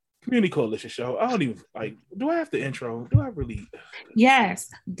Community Coalition show. I don't even like. Do I have the intro? Do I really? Yes,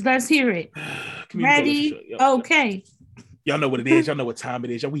 let's hear it. Community Coalition show. Ready? Okay. Y'all know what it is. Y'all know what time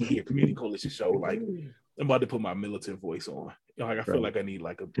it is. Y'all, we here. Community Coalition show. Like, I'm about to put my militant voice on. Like, I feel like I need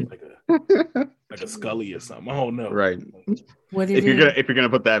like a Scully or something. I don't know. Right. What if you're gonna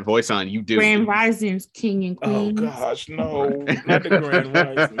put that voice on, you do. Grand Rising's King and Queens. Oh gosh, no, not the Grand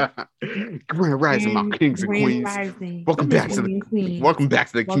Rising. Grand Rising, my kings and queens. Rising. Welcome back to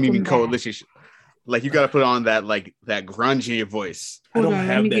the Community Coalition. Like, you gotta put on that grunge in your voice. Hold on,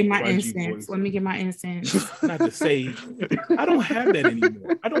 let me get my incense. Let me get my incense. Not to say, I don't have that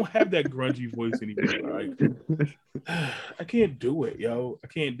anymore. I don't have that grungy voice anymore. Like, I can't do it, yo. I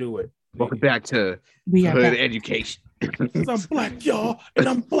can't do it. Welcome back to Hood Education. Because I'm black, y'all, and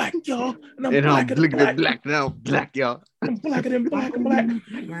I'm black, y'all, and I'm blacker than black now, black, y'all. I'm blacker than black, I'm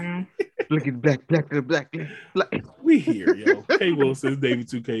black. Look at black to black. We here, yo. K Wilson, David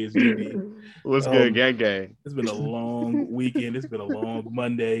 2K is GD. What's good, gang? It's been a long weekend. It's been a long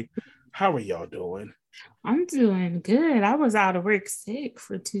Monday. How are y'all doing? I'm doing good. I was out of work sick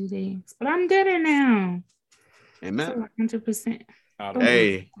for 2 days, but I'm gooder now. Amen. 100%.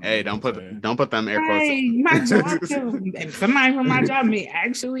 Hey, don't put them air quotes. Hey, my job. Somebody from my job may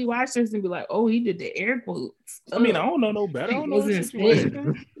actually watch this and be like, "Oh, he did the air quotes." I mean, I don't know no better. I don't know the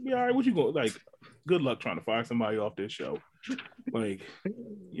situation. Be all right. What you going like? Good luck trying to fire somebody off this show. Like,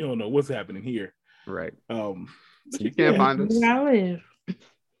 you don't know what's happening here, right? You can't find us. Where I live.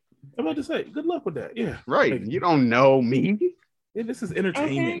 I'm about to say, good luck with that. Yeah, right. Like, you don't know me. Yeah, this is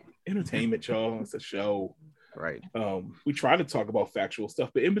entertainment. Okay. Entertainment, y'all. It's a show. Right. We try to talk about factual stuff,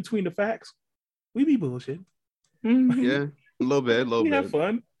 but in between the facts, we be bullshit. Mm-hmm. Yeah, a little bit. We have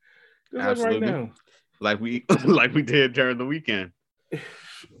fun. Just absolutely. Like right now. Like we did during the weekend.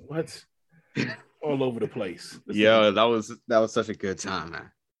 What? All over the place. That was such a good time, man.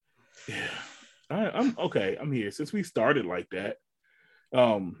 Yeah. I'm okay. I'm here. Since we started like that,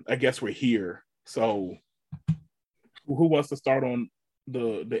 I guess we're here. So who wants to start on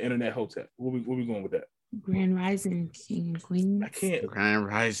the internet hotel? Where we going with that? Grand Rising, King and Queen. I can't. Grand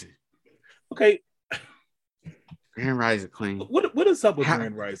Rising. Okay. Grand Rising, Queen. What is up with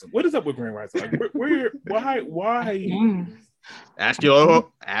Grand Rising? What is up with Grand Rising? Like, why? Ask your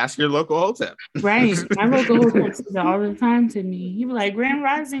local hotel. Right. My local hotel says all the time to me. He be like, Grand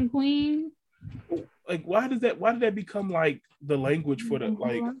Rising, Queen. Like, why did that become like the language for the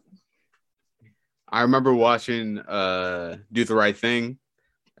like? I remember watching Do the Right Thing.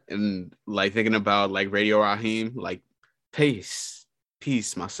 And like thinking about like Radio Raheem, like peace,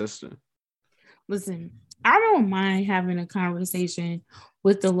 my sister. Listen, I don't mind having a conversation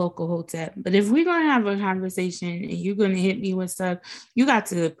with the local hotel, but if we're gonna have a conversation and you're gonna hit me with stuff, you got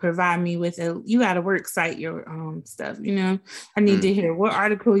to provide me with you got to work cite your stuff. You know, I need to hear what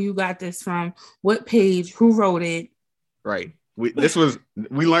article you got this from, what page, who wrote it. Right. We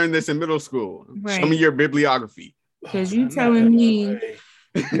learned this in middle school. Right. Show me your bibliography. Because you telling me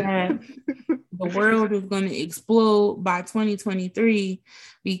that the world is going to explode by 2023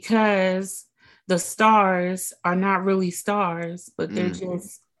 because the stars are not really stars, but they're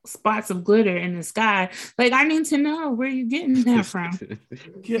just spots of glitter in the sky. Like, I need to know where you're getting that from.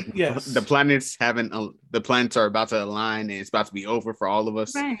 Yes. The planets are about to align and it's about to be over for all of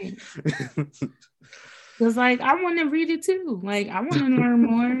us. Right. Because, like, I want to read it too. Like, I want to learn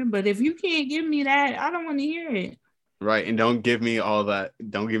more, but if you can't give me that, I don't want to hear it. Right. And don't give me all that.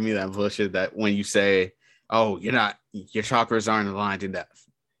 Don't give me that bullshit that when you say, oh, your chakras aren't aligned enough.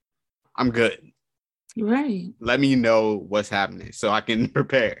 I'm good. Right. Let me know what's happening so I can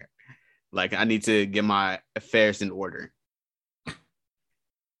prepare. Like, I need to get my affairs in order.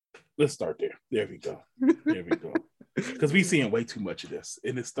 Let's start there. There we go. Because we're seeing way too much of this.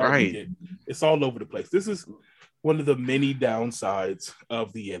 And it's starting to it's all over the place. This is one of the many downsides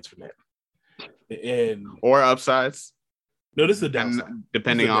of the internet. Or upsides. No, this is a downside.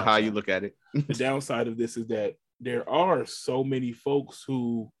 Depending on how you look at it. The downside of this is that there are so many folks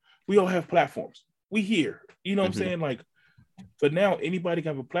who we all have platforms. We hear, you know what I'm saying? Like, but now anybody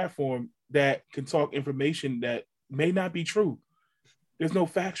can have a platform that can talk information that may not be true. There's no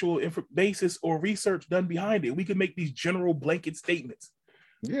factual basis or research done behind it. We can make these general blanket statements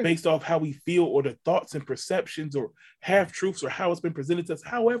based off how we feel or the thoughts and perceptions or half truths or how it's been presented to us,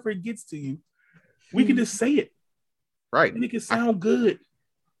 however it gets to you. We can just say it. Right. And it can sound good.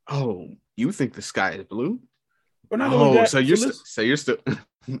 Oh, you think the sky is blue? Or not only that, so you're still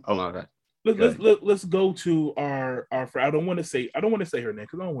oh my God. Let's go to our friend. I don't want to say her name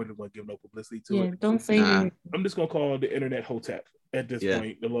because I don't want to give no publicity to it. Don't say it. I'm just gonna call it the internet hotep at this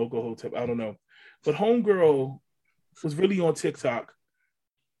point, the local hotep. I don't know. But homegirl was really on TikTok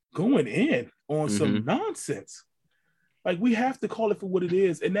going in on some nonsense. Like, we have to call it for what it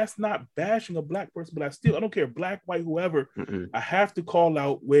is. And that's not bashing a black person, but I don't care, black, white, whoever. I have to call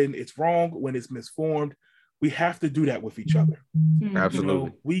out when it's wrong, when it's misformed. We have to do that with each other. Absolutely. You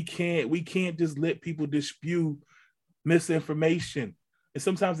know, we can't just let people dispute misinformation. And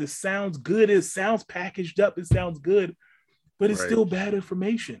sometimes it sounds good, it sounds packaged up, it sounds good, but it's still bad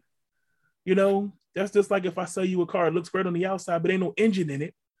information. You know, that's just like if I sell you a car, it looks great on the outside, but ain't no engine in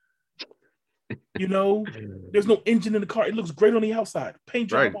it. You know, there's no engine in the car. It looks great on the outside. Paint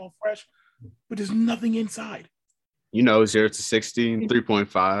job all fresh, but there's nothing inside. You know, 0 to 60,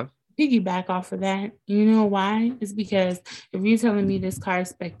 3.5. Piggyback off of that. You know why? It's because if you're telling me this car is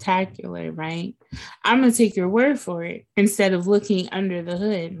spectacular, right? I'm going to take your word for it instead of looking under the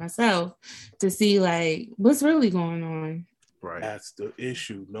hood myself to see like what's really going on. Right. That's the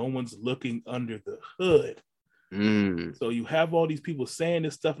issue. No one's looking under the hood. So you have all these people saying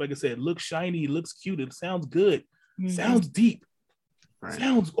this stuff, like I said, looks shiny, looks cute, it sounds good, sounds deep,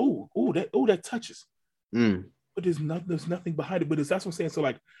 sounds that touches. But there's nothing behind it. But that's what I'm saying. So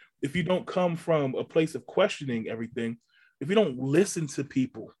like, if you don't come from a place of questioning everything, if you don't listen to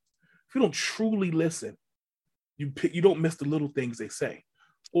people, if you don't truly listen, you don't miss the little things they say,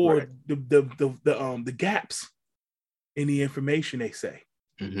 or the gaps in the information they say.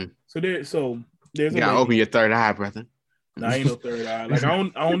 There's you gotta open your third eye, brother. No, I ain't no third eye. Like I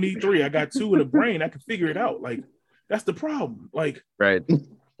don't need three. I got two in the brain. I can figure it out. Like that's the problem. Like right.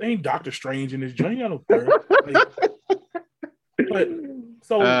 They ain't Doctor Strange in this joint. You got no third. Like, but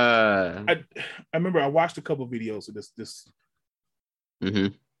so I remember I watched a couple of videos of this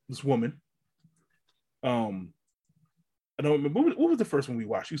woman. I don't remember what was the first one we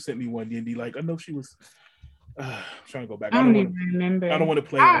watched. You sent me one, Dindy. Like I know she was. I'm trying to go back. I don't even remember. I don't want to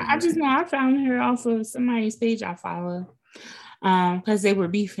play. I just know I found her off of somebody's page I follow, because they were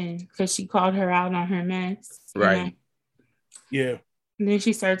beefing because she called her out on her mess. Right. Yeah. And then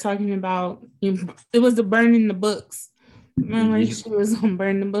she started talking about it was the burning the books. Remember she was on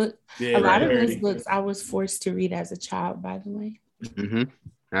burn the book. Yeah, a lot of those books I was forced to read as a child, by the way.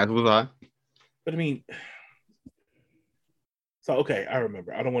 As was I. But I mean. So okay, I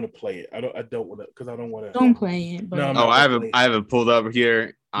remember. I don't want to play it. I don't want to because I don't want to. Don't play it. But... No, I have it pulled up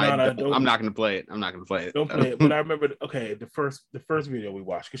here. I'm not gonna play it. I'm not gonna play it. Don't play it. But I remember. Okay, the first video we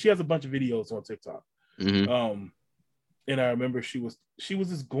watched because she has a bunch of videos on TikTok. And I remember she was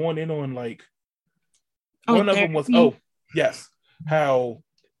just going in on like one of them was how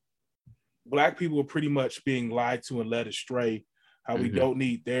Black people are pretty much being lied to and led astray. How we don't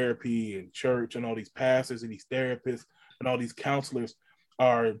need therapy and church and all these pastors and these therapists. And all these counselors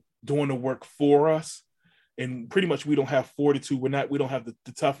are doing the work for us, and pretty much we don't have fortitude. We don't have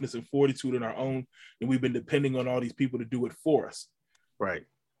the toughness and fortitude in our own, and we've been depending on all these people to do it for us. Right.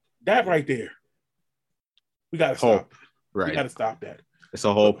 That right there, we got to stop. Right. We got to stop that. It's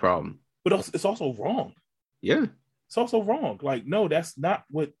a whole problem. But it's also wrong. Yeah. It's also wrong. Like, no, that's not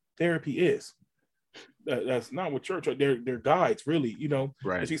what therapy is. That's not what church are. They're guides, really. You know.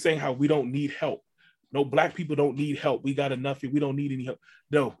 Right. And she's saying how we don't need help. No, Black people don't need help. We got enough here. We don't need any help.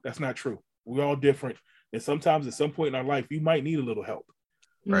 No, that's not true. We're all different. And sometimes at some point in our life, you might need a little help.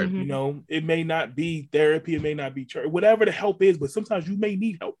 Right. You know, it may not be therapy. It may not be church, whatever the help is, but sometimes you may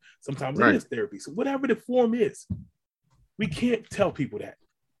need help. Sometimes it is therapy. So whatever the form is, we can't tell people that.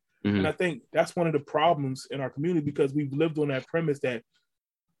 And I think that's one of the problems in our community because we've lived on that premise that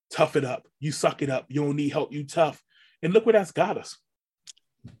tough it up. You suck it up. You don't need help. You tough. And look where that's got us.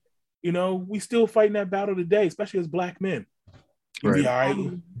 You know, we still fighting that battle today, especially as Black men. Right.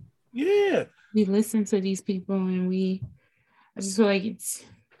 Yeah. We listen to these people and I just feel like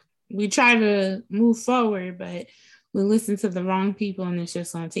we try to move forward, but we listen to the wrong people and it's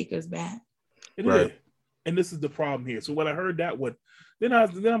just going to take us back. It is. And this is the problem here. So when I heard that one, then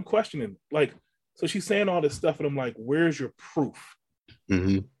I'm questioning, like, so she's saying all this stuff and I'm like, where's your proof?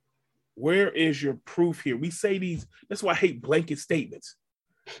 Where is your proof here? We say these, that's why I hate blanket statements.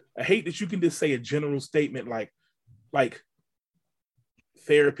 I hate that you can just say a general statement like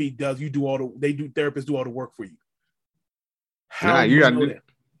therapy does. Therapists do all the work for you. How you got that?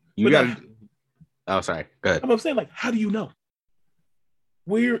 You got. Oh, sorry. Go ahead. I'm saying, like, how do you know?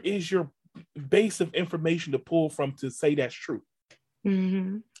 Where is your base of information to pull from to say that's true?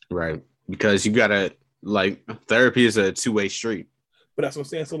 Right, because you gotta therapy is a two-way street. But that's what I'm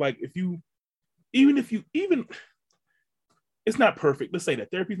saying. So like, even it's not perfect. Let's say that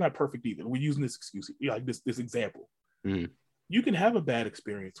therapy is not perfect either. We're using this excuse, like this example. You can have a bad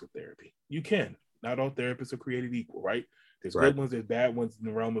experience with therapy. You can. Not all therapists are created equal, right? There's good ones, there's bad ones in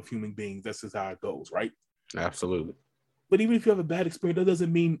the realm of human beings. That's just how it goes, right? Absolutely. But even if you have a bad experience, that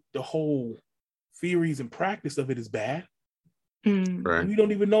doesn't mean the whole theories and practice of it is bad. Right. We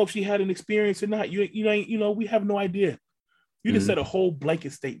don't even know if she had an experience or not. We have no idea. You just said a whole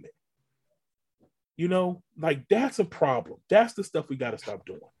blanket statement. Like that's a problem. That's the stuff we got to stop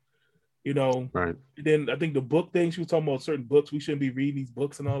doing. Right. And then I think the book thing, she was talking about certain books. We shouldn't be reading these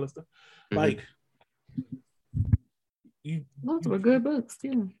books and all this stuff. Like, those were good books,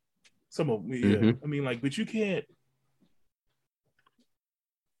 too. Some of them, yeah. I mean, like, but you can't.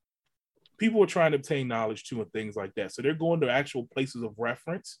 People are trying to obtain knowledge too and things like that. So they're going to actual places of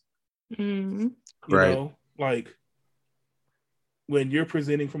reference. You know, like when you're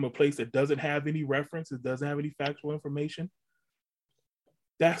presenting from a place that doesn't have any reference, it doesn't have any factual information.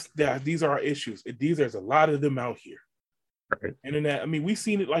 These are our issues. There's a lot of them out here. Right. Internet. I mean, we've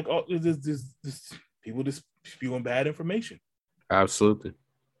seen it like this people just spewing bad information. Absolutely.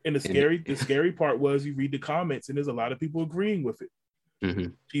 And the scary part was you read the comments and there's a lot of people agreeing with it.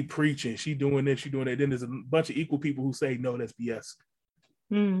 She preaching, she doing this, she doing that. Then there's a bunch of equal people who say no, that's BS.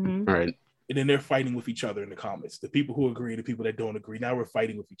 Right. And then they're fighting with each other in the comments. The people who agree, the people that don't agree. Now we're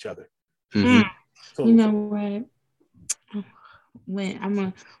fighting with each other. So, you know what? We're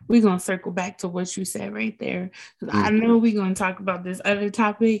gonna circle back to what you said right there. I know we're gonna talk about this other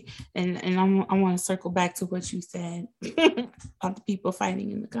topic, and I want to circle back to what you said about the people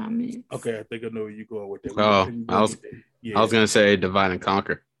fighting in the comments. Okay, I think I know where you're going with that. I was gonna say divide and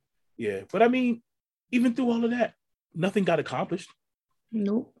conquer. Yeah, but I mean, even through all of that, nothing got accomplished.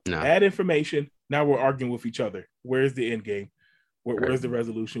 Nope. No. Bad information. Now we're arguing with each other. Where's the end game? Where's the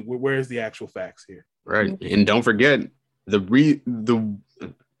resolution? Where's the actual facts here? Right, and don't forget. The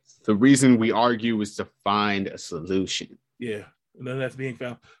reason we argue is to find a solution. Yeah, and then that's being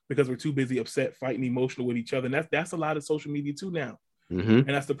found because we're too busy, upset, fighting, emotional with each other. And that's a lot of social media too now. And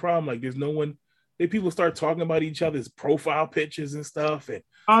that's the problem. Like, there's no one. People start talking about each other's profile pictures and stuff, and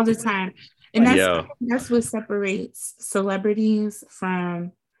all the time. And that's what separates celebrities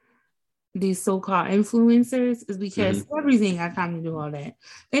from these so-called influencers, is because celebrities ain't got time to do all that.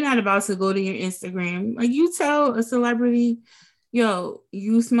 They're not about to go to your Instagram. Like, you tell a celebrity, yo,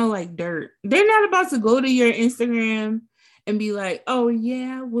 you smell like dirt. They're not about to go to your Instagram and be like, oh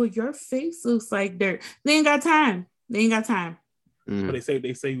yeah, well, your face looks like dirt. They ain't got time. But they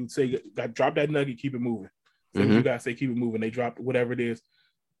say drop that nugget, keep it moving. So you guys say keep it moving. They drop whatever it is.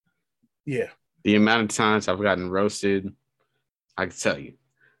 Yeah. The amount of times I've gotten roasted, I can tell you.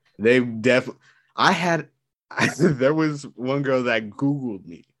 They definitely. There was one girl that Googled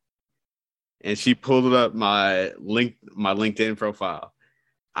me, and she pulled up my LinkedIn profile.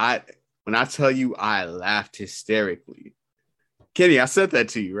 When I tell you, I laughed hysterically. Kenny, I said that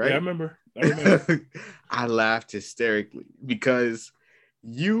to you, right? Yeah, I remember. I laughed hysterically because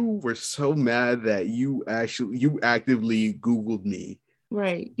you were so mad that you actively Googled me.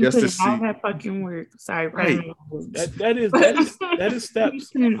 Right. You put in all that fucking work. Sorry, right. That is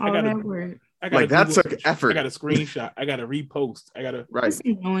steps. All that work. That took effort. I got a screenshot. I got to repost. Right. It's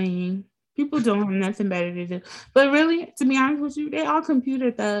annoying. People don't have nothing better to do. But really, to be honest with you, they all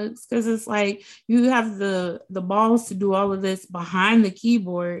computer thugs, because it's like you have the balls to do all of this behind the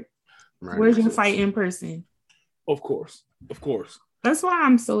keyboard. Right. Where's your fight in person? Of course. That's why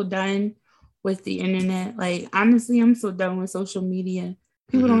I'm so done with the internet. Like, honestly, I'm so done with social media.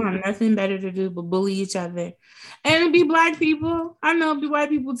 People don't have nothing better to do but bully each other. And it'd be black people. I know it'd be white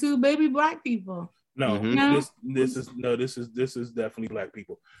people too, but it'd be black people. No, this is definitely black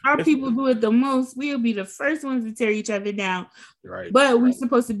people. Our people do it the most. We'll be the first ones to tear each other down. Right. But we're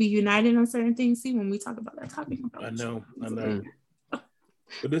supposed to be united on certain things. See, when we talk about that topic. I know.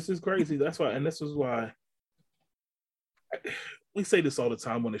 But this is crazy. That's why, and this is why we say this all the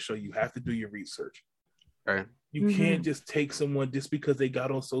time on the show. You have to do your research. Right. You can't just take someone just because they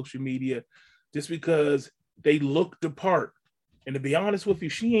got on social media, just because they looked the part. And to be honest with you,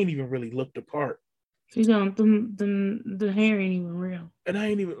 she ain't even really looked the part. She don't. The hair ain't even real. And I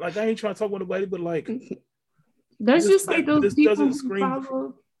ain't trying to talk with nobody, but like, that's just like those people who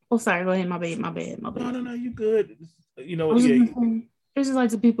follow. Oh, sorry. Go ahead. My bad. No. You good? You know. It's just like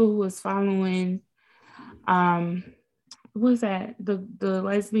the people who was following. What was that? The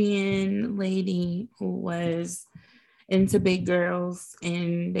lesbian lady who was into big girls,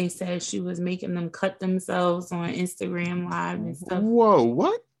 and they said she was making them cut themselves on Instagram Live and stuff. Whoa,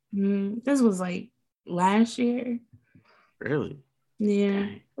 what? This was like last year. Really? Yeah.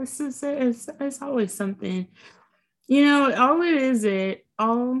 It's always something. You know,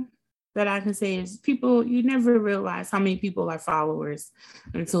 all that I can say is people, you never realize how many people are followers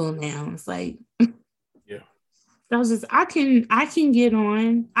until now. It's like, yeah. That was just, I can get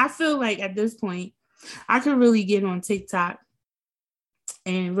on. I feel like at this point, I could really get on TikTok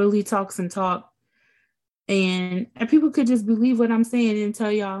and really talk some talk. And people could just believe what I'm saying and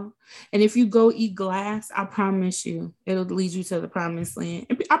tell y'all. And if you go eat glass, I promise you, it'll lead you to the promised land.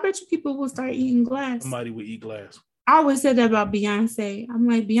 And I bet you people will start eating glass. Somebody would eat glass. I always said that about Beyonce. I'm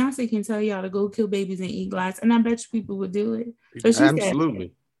like, Beyonce can tell y'all to go kill babies and eat glass. And I bet you people would do it. So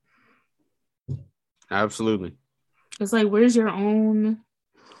Absolutely. Absolutely. It's like, where's your own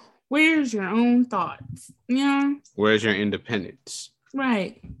thoughts? Yeah. Where's your independence?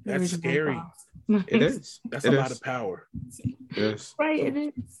 Right. That's scary. It is. That's a lot of power. Yes. Right, it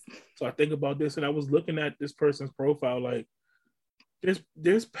is. So I think about this, and I was looking at this person's profile, like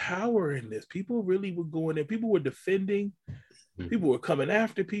there's power in this. People really were going in, people were defending, people were coming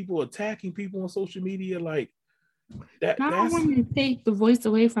after people, attacking people on social media. Like that. I don't want to take the voice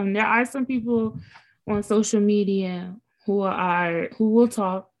away from them. There are some people on social media who will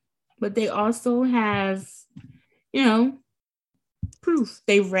talk, but they also have, proof.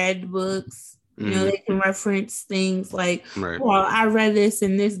 They read books. They can reference things like, well, I read this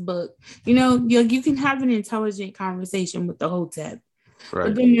in this book. You can have an intelligent conversation with the Hotep. Right.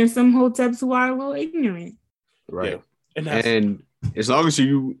 But then there's some Hoteps who are a little ignorant. Right. Yeah. And as long as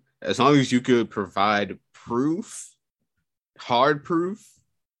you could provide proof, hard proof,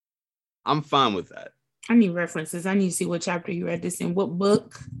 I'm fine with that. I need references. I need to see what chapter you read this in, what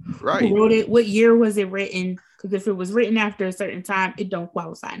book, right? Who wrote it, what year was it written? Because if it was written after a certain time, it don't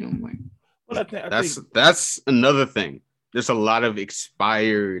qualify no more. Well, that's another thing. There's a lot of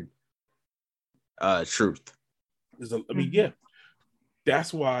expired truth.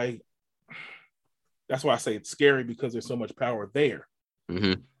 That's why I say it's scary, because there's so much power there.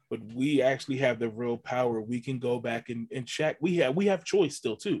 Mm-hmm. But we actually have the real power. We can go back and check. We have choice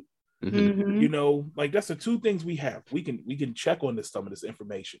still too. Mm-hmm. Like that's the two things we have. We can check on some of this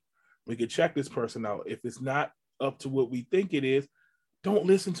information. We can check this person out. If it's not up to what we think it is, don't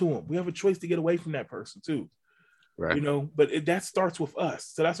listen to them. We have a choice to get away from that person too. Right. But that starts with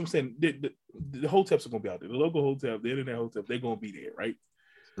us. So that's what I'm saying. The Hoteps are going to be out there. The local Hotep, the internet Hotep, they're going to be there, right?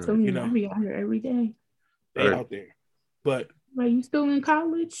 So I be out here every day. They're out there. But you still in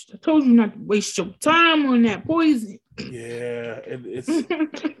college? I told you not to waste your time on that poison. Yeah, and it's you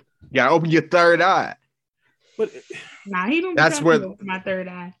gotta open your third eye. But he don't. That's where my third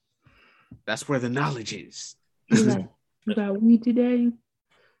eye. That's where the knowledge is. You got weed today?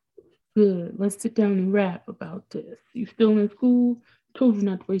 Good. Let's sit down and rap about this. You still in school? Told you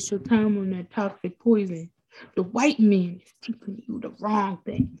not to waste your time on that toxic poison. The white man is teaching you the wrong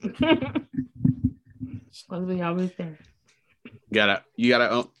thing. That's what we always say. You gotta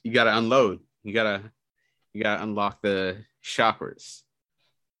unload. You gotta unlock the chakras.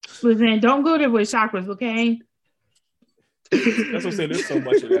 Listen, don't go there with chakras, okay? That's what I'm saying. There's so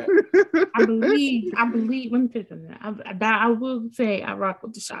much of that. I believe. Let me tell you something. I will say I rock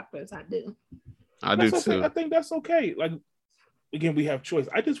with the chakras. I do. I do too. I think that's okay. Like, again, we have choice.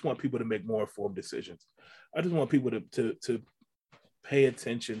 I just want people to make more informed decisions. I just want people to pay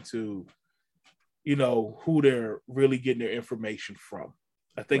attention to, who they're really getting their information from.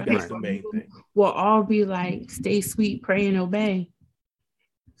 I think that's the main thing. We'll all be like, stay sweet, pray and obey.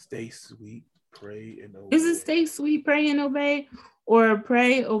 Stay sweet, pray and obey. Is it stay sweet, pray and obey, or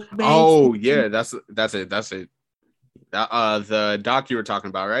pray, obey? Oh yeah, that's it. The doc you were talking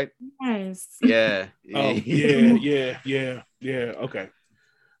about, right? Yes. Yeah. Oh yeah. Okay.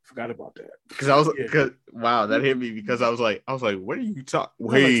 Forgot about that. Because wow, that hit me because I was like, what are you talking?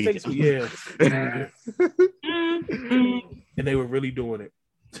 Wait. And they were really doing it.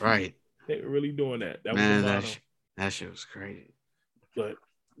 Right. They were really doing that. That shit was crazy. But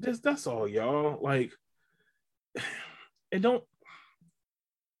that's all, y'all. Like, and don't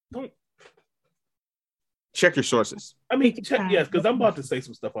check your sources. I mean, yes, because I'm about to say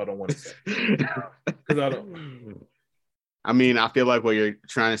some stuff I don't want to say. Because I don't. I mean, I feel like what you're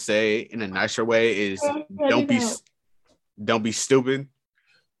trying to say in a nicer way is don't be stupid.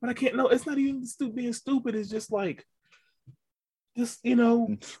 But I can't. No, it's not even being stupid. It's just like,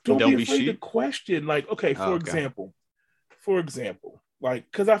 don't be afraid to question. Like, okay, for example, like,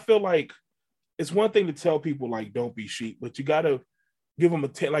 because I feel like it's one thing to tell people like don't be sheep, but you gotta give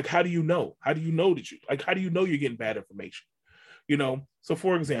them like, how do you know? How do you know how do you know you're getting bad information? So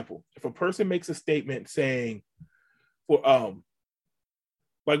for example, if a person makes a statement saying, like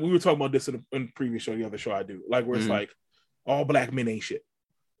we were talking about this in the previous show, the other show I do, like where it's like all black men ain't shit.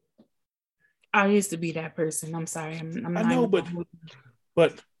 I used to be that person. I'm sorry. I know,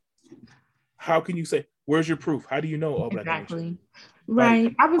 but how can you say? Where's your proof? How do you know all black men ain't shit? Right.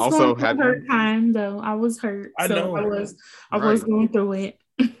 Like, I was also going through hurt time though. I was hurt. I know. I was going through it.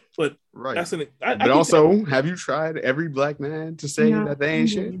 But right. that's an. But also, have you tried every black man to say that they ain't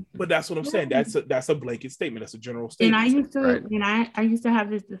shit? But that's what I'm saying. That's a blanket statement. That's a general statement. And I used to, I used to have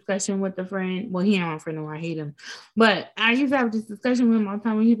this discussion with a friend. Well, he ain't my friend, no, I hate him. But I used to have this discussion with him all the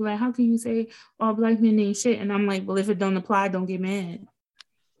time when he'd be like, "How can you say all black men ain't shit?" And I'm like, "Well, if it don't apply, don't get mad."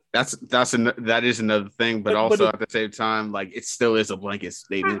 That is another thing, but also at the same time, like it still is a blanket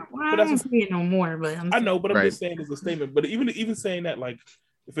statement. I don't say it no more, but I know, but I'm just saying it's a statement. But even saying that, like,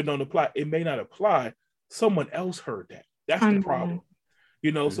 if it don't apply, it may not apply. Someone else heard that. That's the problem.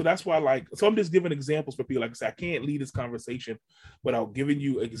 You know, so that's why, like, so I'm just giving examples for people. Like I said, I can't lead this conversation without giving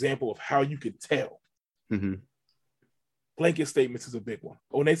you an example of how you could tell. Mm-hmm. Blanket statements is a big one.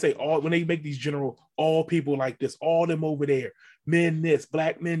 When they say when they make these general, all people like this, all them over there, men this,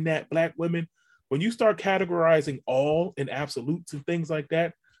 black men that, black women. When you start categorizing all in absolutes and things like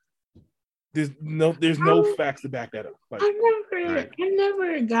that, there's no facts to back that up. Like,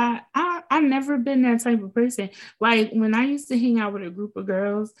 I've never been that type of person. Like when I used to hang out with a group of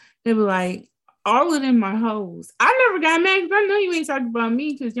girls, they were like, all of them are hoes. I never got mad because I know you ain't talking about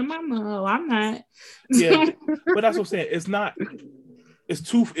me because your mama a hoe. I'm not. Yeah, but that's what I'm saying.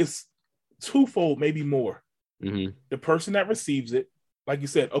 It's twofold, maybe more. Mm-hmm. The person that receives it, like you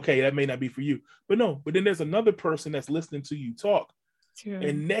said, okay, that may not be for you. But then there's another person that's listening to you talk. True.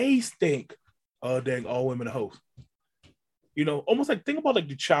 And they think, oh, dang, all women are hoes. You know, almost like, think about like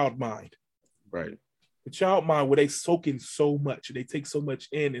the child mind. Right. The child mind where they soak in so much, they take so much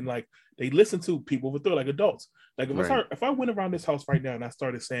in, and like they listen to people with like adults. Like if I went around this house right now and I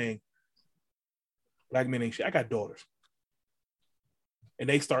started saying black men ain't shit, I got daughters. And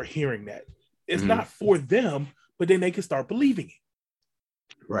they start hearing that. It's not for them, but then they can start believing it.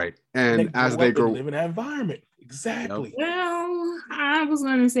 Right. And as they grow, live in that environment. Exactly. Well, I was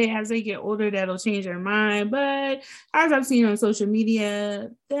going to say as they get older, that'll change their mind. But as I've seen on social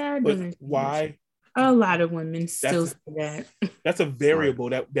media, that doesn't. Why? A lot of women still say that. That's a variable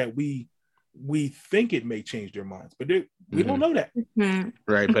that we think it may change their minds, but we don't know that.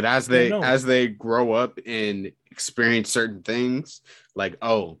 Right. But as they grow up and experience certain things, like,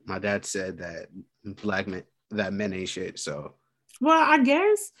 oh, my dad said that men ain't shit. So, well, I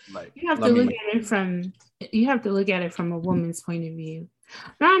guess you have to look at it from a woman's point of view.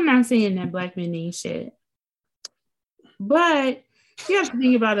 Now, I'm not saying that black men ain't shit, but you have to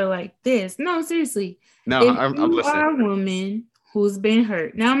think about it like this. No, seriously. No, I'm listening. You are a woman who's been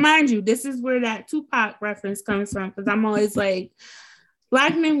hurt. Now, mind you, this is where that Tupac reference comes from, because I'm always like,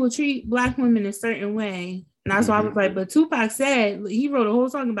 black men will treat black women a certain way. And that's why I was like, but Tupac said, he wrote a whole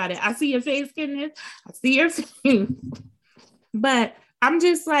song about it. I see your face, Kenneth. I see your face. But I'm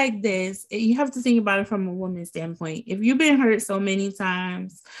just like this. You have to think about it from a woman's standpoint. If you've been hurt so many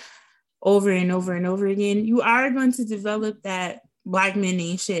times over and over and over again, you are going to develop that black men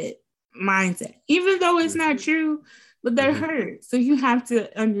ain't shit mindset, even though it's not true, but they're hurt. So you have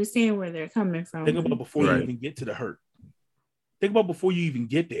to understand where they're coming from. Think about before you even get to the hurt. Think about before you even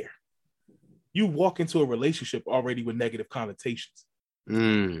get there. You walk into a relationship already with negative connotations. But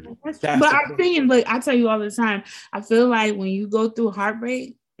I'm saying, look, I tell you all the time, I feel like when you go through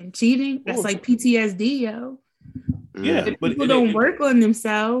heartbreak and cheating, that's like PTSD, yo. Yeah, but people don't work on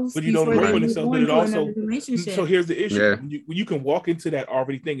themselves. But you don't work on themselves, but it also. So here's the issue: yeah. you can walk into that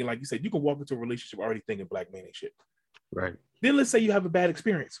already thinking, like you said, you can walk into a relationship already thinking black man ain't shit. Right. Then let's say you have a bad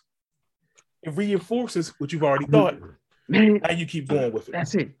experience. It reinforces what you've already thought, and you keep going with it.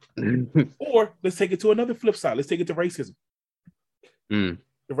 That's it. Or let's take it to another flip side. Let's take it to racism. The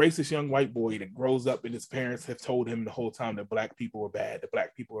racist young white boy that grows up and his parents have told him the whole time that black people are bad,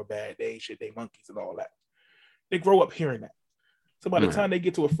 they ain't shit, they monkeys and all that. They grow up hearing that. So by the time they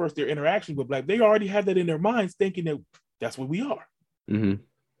get to their interaction with black, they already have that in their minds thinking that that's what we are.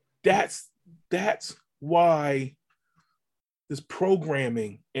 That's why this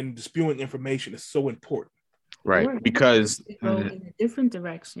programming and spewing information is so important. Right. Because they go in a different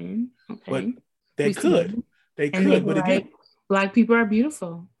direction. Okay. But they could. But again, black people are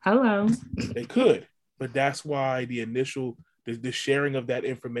beautiful. Hello. They could. But that's why the sharing of that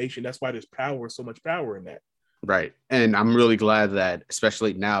information, that's why there's so much power in that. Right. And I'm really glad that,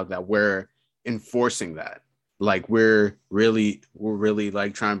 especially now that we're enforcing that, like we're really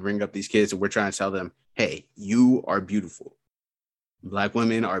like trying to bring up these kids and we're trying to tell them, hey, you are beautiful. Black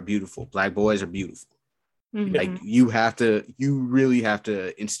women are beautiful. Black boys are beautiful. Like you really have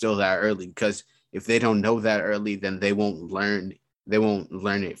to instill that early, because if they don't know that early, then they won't learn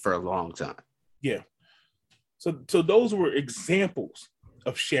it for a long time. Yeah. So those were examples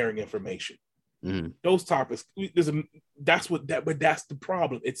of sharing information. Those topics, that's the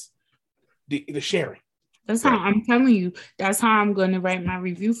problem. It's the sharing. That's how I'm telling you. That's how I'm going to write my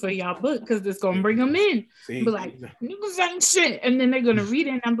review for y'all book because it's going to bring them in. Be like, niggas ain't shit. And then they're going to read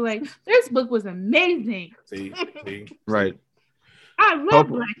it and I'm be like, this book was amazing. See? Right. I love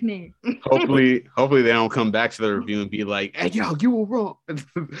black men. hopefully they don't come back to the review and be like, hey, yo, you were wrong.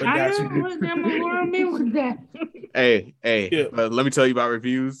 I know what them allure me with that. Hey, but let me tell you about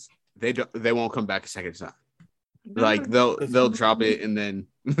reviews. They won't come back a second time. Like they'll drop it and then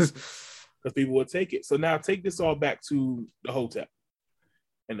because people will take it. So now take this all back to the Hotep.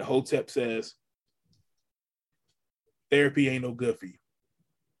 And the Hotep says therapy ain't no good for you.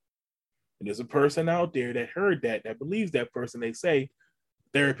 And there's a person out there that heard that believes that person. They say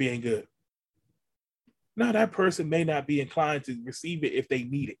therapy ain't good. Now that person may not be inclined to receive it if they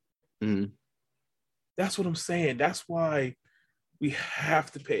need it. Mm-hmm. That's what I'm saying. That's why we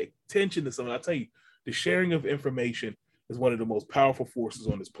have to pay attention to something. I'll tell you, the sharing of information is one of the most powerful forces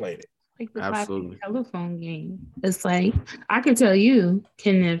on this planet. Like the absolutely telephone game. It's like I could tell you,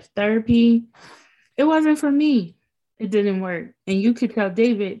 Kenneth, therapy, it wasn't for me. It didn't work. And you could tell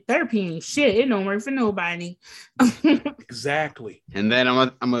David, therapy ain't shit. It don't work for nobody. Exactly. And then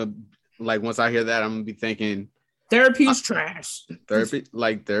I'm a like once I hear that, I'm gonna be thinking therapy's trash.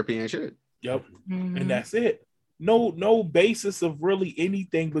 Therapy ain't shit. Yep. Mm-hmm. And that's it. No basis of really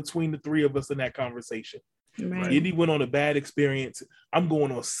anything between the three of us in that conversation. Right. Indy went on a bad experience. I'm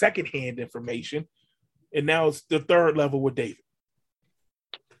going on secondhand information. And now it's the third level with David.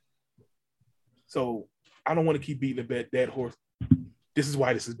 So I don't want to keep beating a dead horse. This is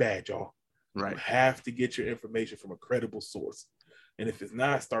why this is bad, y'all. Right. You have to get your information from a credible source. And if it's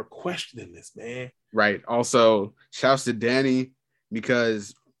not, start questioning this, man. Right. Also, shouts to Danny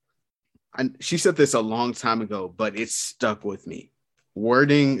because she said this a long time ago, but it stuck with me.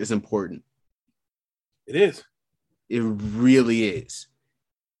 Wording is important. It is. It really is.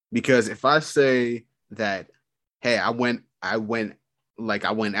 Because if I say that, hey, I went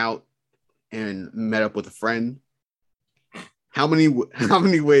out and met up with a friend, how many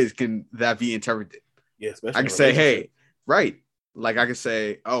ways can that be interpreted? Yeah, especially I can say, hey, right. Like I could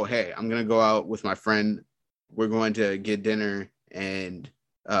say, oh, hey, I'm gonna go out with my friend. We're going to get dinner, and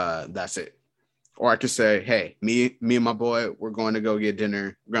that's it. Or I could say, hey, me and my boy, we're going to go get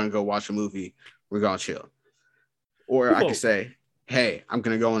dinner. We're gonna go watch a movie. We're gonna chill. Or I could say, hey, I'm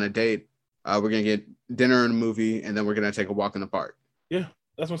gonna go on a date. We're gonna get dinner and a movie, and then we're gonna take a walk in the park. Yeah,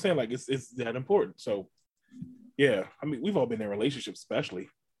 that's what I'm saying. Like it's that important. So yeah, I mean, we've all been in relationships, especially.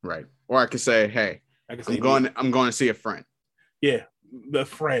 Right. Or I could say, hey, I'm going to see a friend. Yeah, the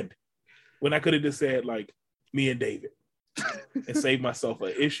friend. When I could have just said like me and David and saved myself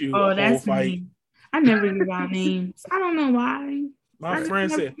an issue. Oh, that's fight. I never give out names. I don't know why. My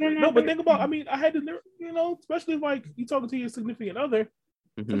friend said no, but think about. I mean, I had to, especially like you talking to your significant other.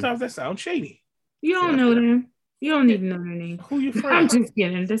 Mm-hmm. Sometimes that sounds shady. You don't know them. You don't need to know their name. Who your friend? I'm just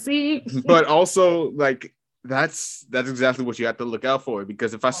kidding. To see. But also, like that's exactly what you have to look out for.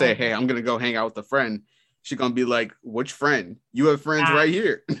 Because if I say, hey, I'm gonna go hang out with a friend, she's gonna be like, which friend? You have friends right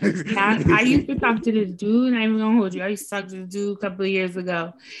here. I used to talk to this dude, I'm gonna hold you. I used to talk to this dude a couple of years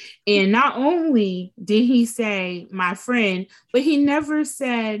ago. And not only did he say my friend, but he never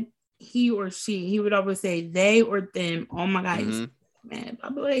said he or she. He would always say they or them. Oh my God. Mm-hmm. Man,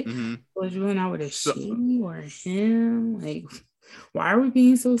 I'd be like, was you going out with a she or him? Like, why are we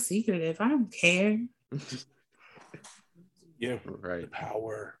being so secretive? I don't care. Yeah, right.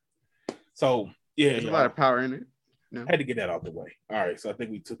 Power. So yeah, there's a lot of power in it. No. I had to get that out the way. All right, so I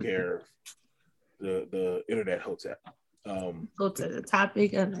think we took care of the internet Hotep. Go to the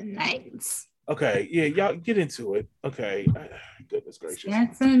topic of the night. Okay, yeah, y'all get into it. Okay, goodness gracious.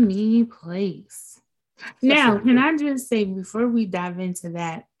 Sesame Place. Now, can I just say before we dive into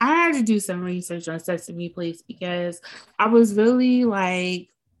that, I had to do some research on Sesame Place because I was really like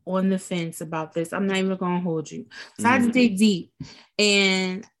on the fence about this. I'm not even gonna hold you. So I had to dig deep.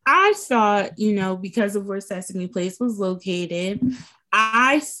 And I thought, because of where Sesame Place was located,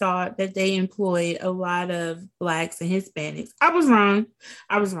 I thought that they employed a lot of Blacks and Hispanics. I was wrong.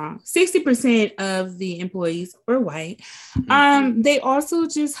 60% of the employees were white. They also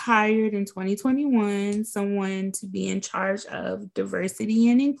just hired in 2021 someone to be in charge of diversity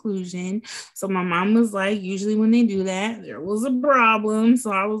and inclusion. So my mom was like, usually when they do that, there was a problem.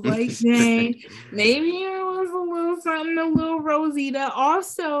 So I was like, dang, maybe it was a little Rosita.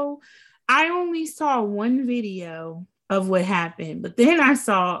 Also, I only saw one video of what happened, but then I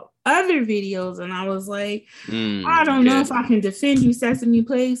saw other videos and I was like, I don't know if I can defend you, Sesame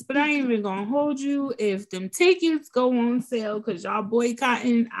Place, but I ain't even gonna hold you. If them tickets go on sale because y'all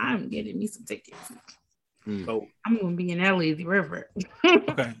boycotting, I'm getting me some tickets. So I'm gonna be in that lazy river.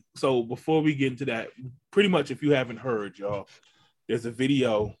 okay. So before we get into that, pretty much if you haven't heard, y'all, there's a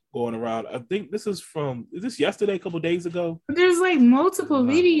video going around. I think this is this yesterday, a couple days ago? There's like multiple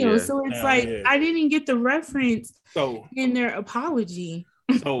videos, yeah. so it's like I didn't get the reference in their apology.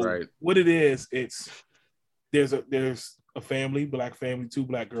 So what it is, there's a family, black family, 2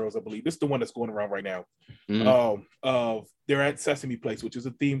 black girls, I believe. This is the one that's going around right now. They're at Sesame Place, which is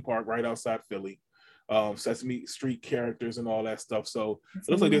a theme park right outside Philly. Sesame Street characters and all that stuff. So it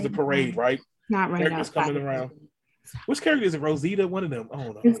looks like there's a parade, right? Not right characters coming around. Which character is it? Rosita? One of them. I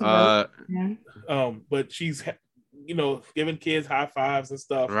don't know. But she's giving kids high fives and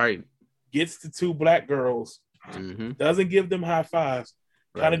stuff. Right. Gets the 2 black girls. Doesn't give them high fives.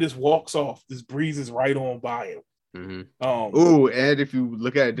 Kind of just walks off. Just breezes right on by him. And if you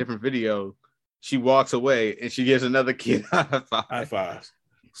look at a different video, she walks away and she gives another kid high fives.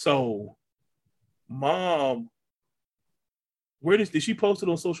 So, mom, did she post it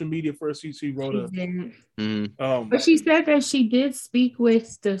on social media first? She wrote but she said that she did speak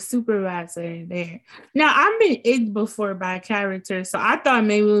with the supervisor there. Now, I've been egged before by characters, so I thought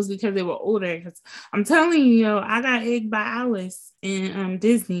maybe it was because they were older. Because I'm telling you, I got egged by Alice in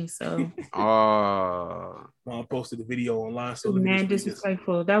Disney. So, mom posted the video online. So man,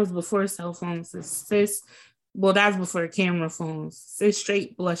 disrespectful. That was before cell phones. Sis, well, that was before camera phones. Sis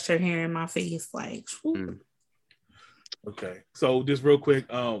straight blushed her hair in my face, like. Okay, so just real quick,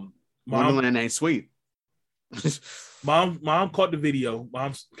 Wonderland ain't sweet. mom caught the video.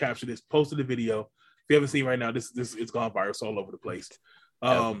 Mom's captured this, posted the video. If you haven't seen right now, this it's gone viral all over the place.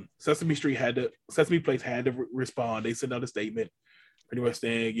 Sesame Place had to respond. They sent out a statement, pretty much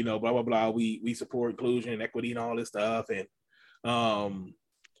saying, blah blah blah. We support inclusion and equity and all this stuff, and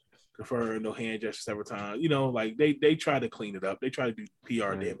prefer no hand gestures every time. Like they try to clean it up. They try to do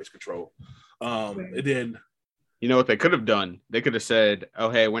PR damage control. And then. You know what they could have done? They could have said, "Oh,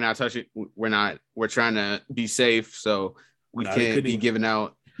 hey, we're not touching. We're trying to be safe, so we can't be giving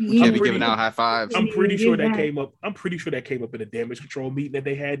out. We can't be giving out high fives." I'm pretty sure that came up. I'm pretty sure that came up in a damage control meeting that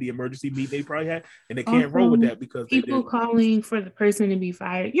they had, the emergency meeting they probably had, and they can't roll with that because people calling for the person to be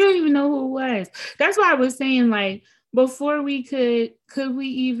fired. You don't even know who it was. That's why I was saying, like, before we could we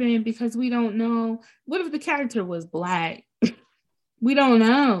even, because we don't know. What if the character was black? We don't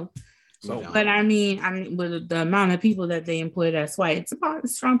know. So, but I mean, with the amount of people that they employed as white, it's a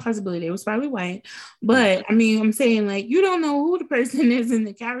strong possibility it was probably white. But I mean, I'm saying, like, you don't know who the person is in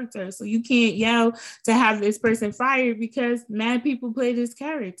the character, so you can't yell to have this person fired because mad people play this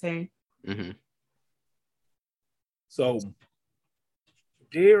character. So,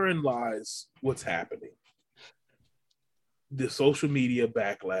 therein lies what's happening. The social media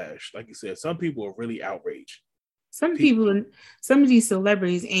backlash, like you said, some people are really outraged. Some people, some of these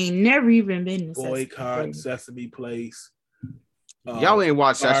celebrities ain't never even been to boycott Sesame Place. Y'all ain't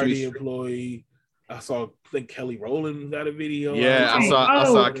watched Sesame Street. Employee. I think Kelly Rowland got a video. Yeah, I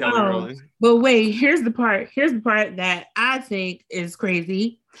saw Kelly Rowland. But wait, here's the part that I think is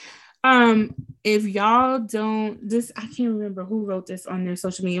crazy. If y'all don't, I can't remember who wrote this on their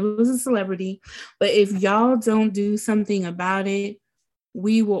social media. It was a celebrity, but if y'all don't do something about it,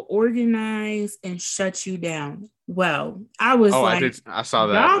 we will organize and shut you down. Well, I was I saw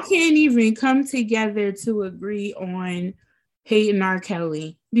that. Y'all can't even come together to agree on hating R.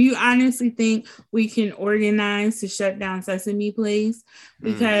 Kelly. Do you honestly think we can organize to shut down Sesame Place?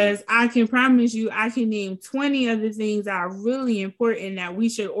 Because I can promise you, I can name 20 other things that are really important that we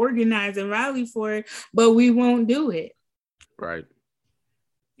should organize and rally for, but we won't do it. Right.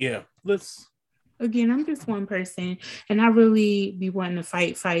 Yeah. Again, I'm just one person, and I really be wanting to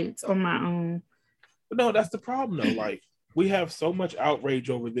fight fights on my own. But no, that's the problem, though. Like, we have so much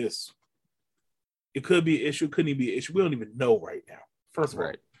outrage over this. It could be an issue, couldn't even be an issue. We don't even know right now, first of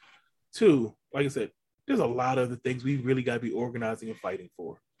all. 2, like I said, there's a lot of the things we really got to be organizing and fighting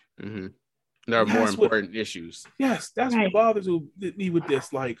for. There are more important issues. Yes, that's what bothers me with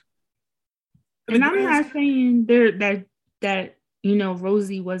this. Like, and I'm not saying that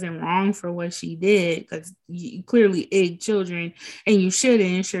Rosie wasn't wrong for what she did, because you clearly egg children and you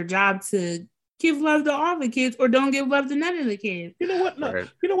shouldn't. It's your job to give love to all the kids, or don't give love to none of the kids. You know what? No,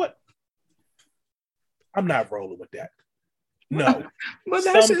 you know what? I'm not rolling with that. No. Well,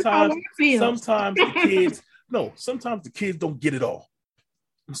 that's just how I feel. Sometimes the kids don't get it all.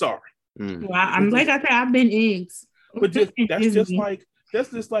 I'm sorry. Well, I'm like I said, I've been eggs. But that's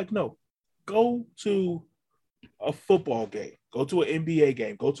just like no. Go to a football game, go to an NBA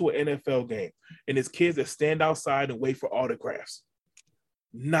game, go to an NFL game, and it's kids that stand outside and wait for autographs.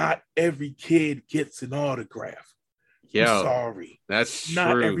 Not every kid gets an autograph. I'm sorry. That's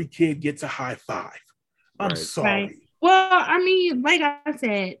not true. Every kid gets a high five. I'm sorry. Right. Well, I mean, like I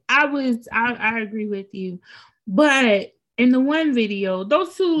said, I agree with you, but in the one video,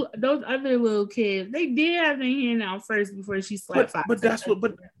 those other little kids, they did have their hand out first before she slapped. But that's what.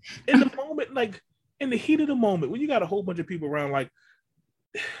 But in the moment, like in the heat of the moment, when you got a whole bunch of people around, like,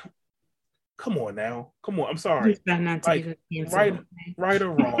 come on now, come on. I'm sorry. Not like, right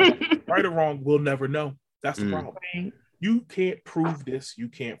or wrong, we'll never know. That's the problem. Right. You can't prove this. You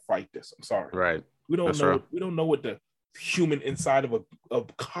can't fight this. I'm sorry. Right. We don't know. We don't know what the human inside of a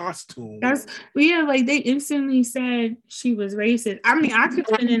costume. Like they instantly said she was racist. I mean, I could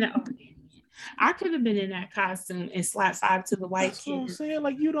have been in that costume and slapped 5 to the white kid. What I'm saying,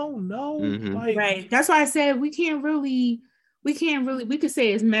 like, you don't know. Mm-hmm. Like, right. That's why I said we could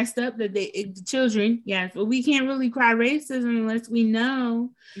say it's messed up that the children, yes, but we can't really cry racism unless we know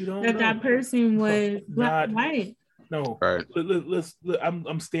that person was white. No, right.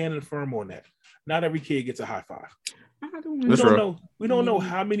 I'm standing firm on that. Not every kid gets a high five. We don't know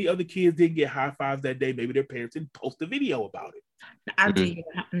how many other kids didn't get high fives that day. Maybe their parents didn't post a video about it. I did get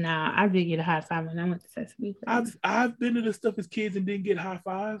a high five when I went to Sesame Place. I've been to the stuff as kids and didn't get high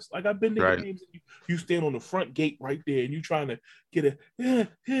fives. Like, I've been to games and you stand on the front gate right there and you trying to get a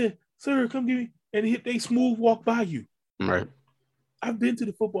sir, come give me, and they smooth walk by you. Right. I've been to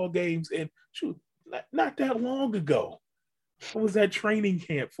the football games and shoot, not that long ago, I was at training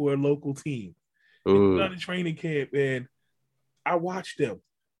camp for a local team. Not a training camp, and I watched them,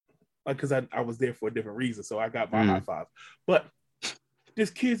 like, because I was there for a different reason, so I got my high five. But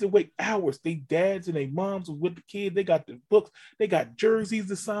there's kids that wait hours. They dads and they moms with the kid. They got the books. They got jerseys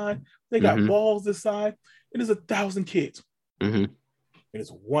to sign. They got balls to sign. And there's 1,000 kids. Mm-hmm. And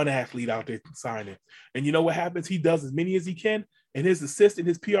there's one athlete out there signing. And you know what happens? He does as many as he can. And his assistant,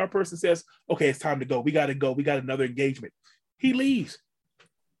 his PR person says, okay, it's time to go. We got to go. We got another engagement. He leaves.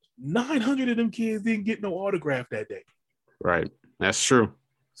 900 of them kids didn't get no autograph that day. Right. That's true.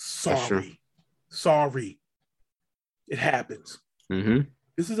 Sorry. It happens. Mm-hmm.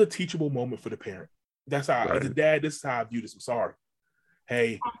 This is a teachable moment for the parent. That's how, as a dad, this is how I view this. I'm sorry.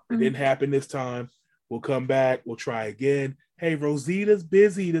 Hey, it didn't happen this time. We'll come back. We'll try again. Hey, Rosita's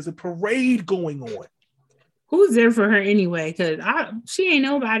busy. There's a parade going on. Who's there for her anyway? Because she ain't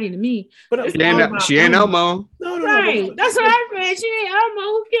nobody to me. But she ain't Elmo. No. Right. That's what I said. She ain't Elmo.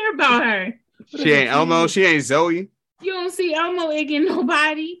 Who care about her? She ain't Elmo. She ain't Zoe. You don't see Elmo egging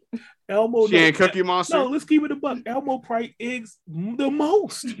nobody. She ain't Cookie Monster. No, let's keep it a buck. Elmo probably eggs the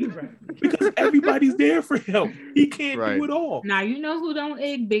most because everybody's there for him. He can't do it all. Now you know who don't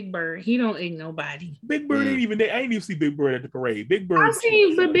egg? Big Bird. He don't egg nobody. Big Bird ain't even there. I ain't even see Big Bird at the parade. Big Bird. I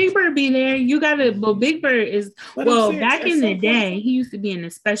see, but Big Bird be there. You gotta. But Big Bird is back in the day. He used to be in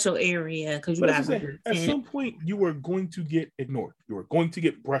a special area because you got. At some point, you are going to get ignored. You are going to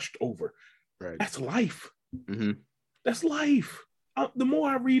get brushed over. Right. That's life. Mm-hmm. That's life. The more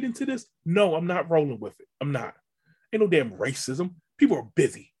I read into this, no, I'm not rolling with it. I'm not. Ain't no damn racism. People are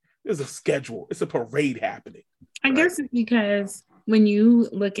busy. There's a schedule. It's a parade happening. I guess it's because when you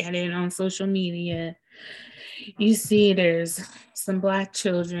look at it on social media, you see there's some Black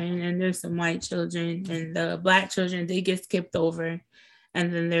children and there's some white children, and the Black children, they get skipped over.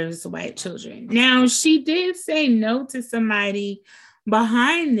 And then there's the white children. Now, she did say no to somebody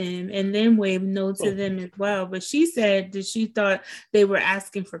behind them and then waved no to them as well. But she said that she thought they were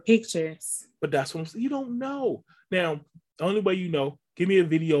asking for pictures. But that's what I'm saying. You don't know. Now, the only way you know, give me a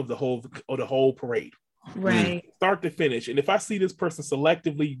video of the whole parade. Right. Start to finish. And if I see this person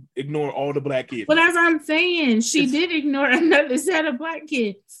selectively ignore all the Black kids. Well, that's what I'm saying. She did ignore another set of Black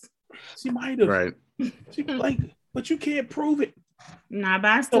kids. She might have. Right. But you can't prove it. Nah, but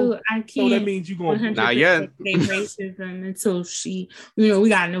I can't. So that means you're going not yet. Racism until she, we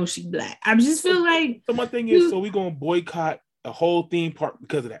gotta know she Black. I just feel like. So my thing is, we gonna boycott a whole theme park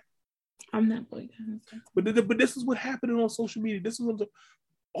because of that. I'm not boycotting. But this is what happened on social media. This is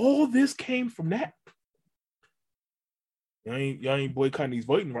all this came from that. Y'all ain't boycotting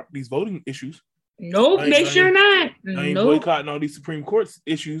these voting issues. Nope, they sure not. I ain't boycotting all these Supreme Court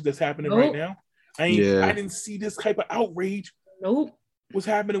issues that's happening right now. I didn't see this type of outrage. Nope. What's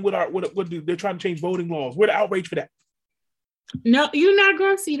happening with they're trying to change voting laws? Where the outrage for that? No, you're not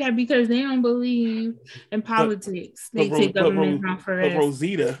going to see that because they don't believe in politics. They take government wrong for us. But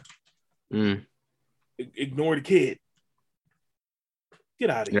Rosita ignored the kid.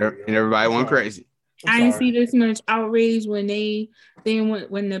 Get out of here. And everybody went crazy. I didn't see this much outrage when the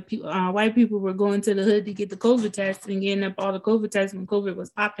white people were going to the hood to get the COVID test and getting up all the COVID tests when COVID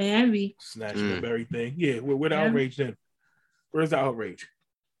was popping heavy. Snatching up everything. Yeah, where the outrage then? Where's the outrage?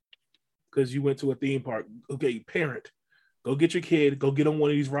 Because you went to a theme park. Okay, parent. Go get your kid. Go get on one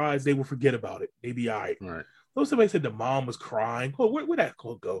of these rides. They will forget about it. They be all right. Right. So somebody said the mom was crying. Oh, where that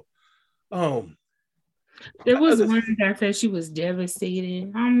quote go? There was one that said she was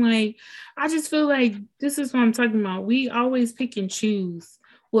devastated. I'm like, I just feel like this is what I'm talking about. We always pick and choose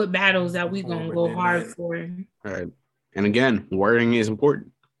what battles that we gonna go hard for. All right. And again, wording is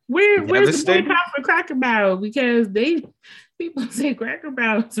important. Where's the boycott for Cracker Barrel? Because people say Cracker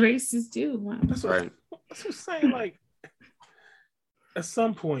Barrel is racist too. Wow. That's right. That's what I'm saying. Like, at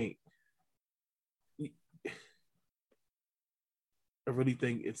some point, I really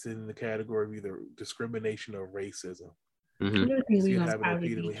think it's in the category of either discrimination or racism. Mm-hmm. I don't think we're gonna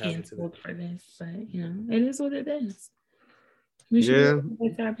probably be canceled for this, but it is what it is. We should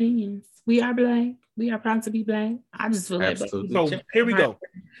voice our opinions. We are black. We are proud to be black. I just feel like so here we go.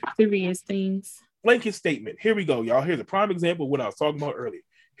 Serious things. Blanket statement. Here we go, y'all. Here's a prime example of what I was talking about earlier.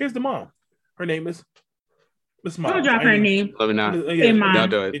 Here's the mom. Her name is Miss Mom. Don't drop her name. Let me know. Don't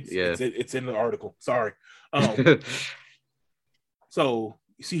do it. It's in the article. Sorry. So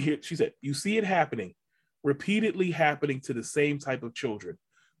you see here, she said, you see it happening, repeatedly happening to the same type of children.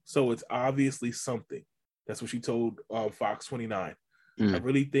 So it's obviously something. That's what she told Fox 29. I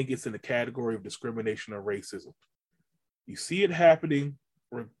really think it's in the category of discrimination or racism. You see it happening,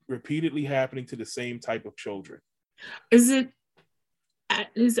 repeatedly happening to the same type of children. Are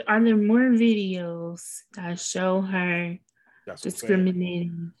there more videos that show her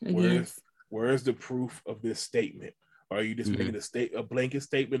discriminating against? Where's the proof of this statement? Or are you just making a blanket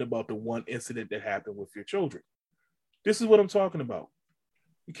statement about the one incident that happened with your children? This is what I'm talking about.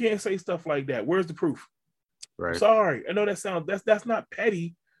 You can't say stuff like that. Where's the proof? Right. Sorry, I know that's not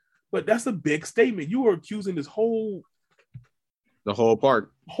petty, but that's a big statement. You are accusing the whole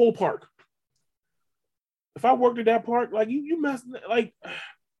park. If I worked at that park, like you messing like.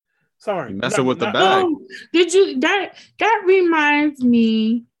 Sorry, you messing with the bag. Oh, did you? That reminds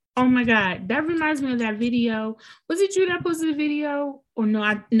me. Oh my God, that reminds me of that video. Was it you that posted the video? Or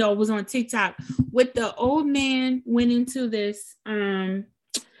no, it was on TikTok with the old man went into this, dang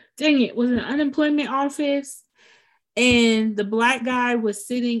it, was an unemployment office. And the black guy was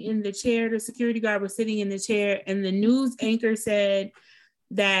sitting in the chair. The security guard was sitting in the chair. And the news anchor said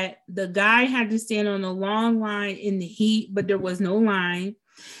that the guy had to stand on a long line in the heat, but there was no line.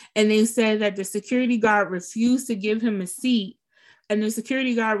 And they said that the security guard refused to give him a seat. And the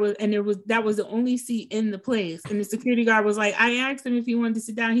security guard that was the only seat in the place. And the security guard was like, I asked him if he wanted to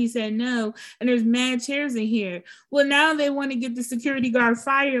sit down. He said no. And there's mad chairs in here. Well, now they want to get the security guard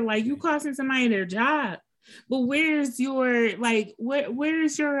fired. Like, you costing somebody their job. But where's your, like,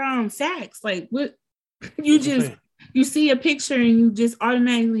 where's your facts? Like, what you see a picture and you just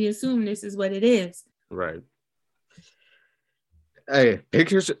automatically assume this is what it is. Right. Hey,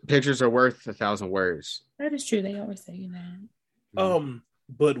 pictures are worth 1,000 words. That is true. They always say that.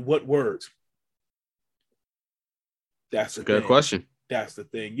 But what words? That's a good question. That's the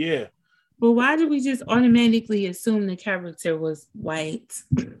thing. Yeah. But why do we just automatically assume the character was white?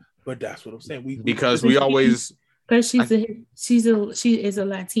 But that's what I'm saying. Because she is a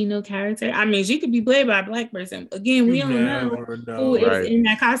Latino character. I mean, she could be played by a black person. Again, we don't know who is in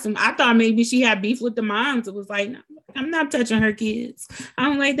that costume. I thought maybe she had beef with the moms. It was like, no, I'm not touching her kids. I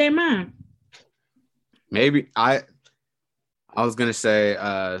don't like their mom. Maybe I was gonna say,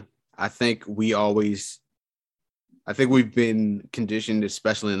 I think we've been conditioned,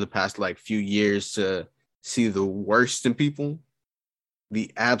 especially in the past like few years, to see the worst in people,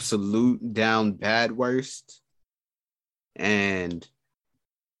 the absolute down bad worst. And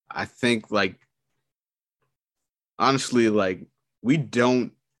I think, like, honestly, like we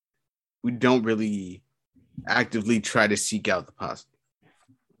don't really actively try to seek out the positive.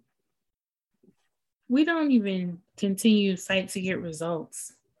 We don't even continue to fight to get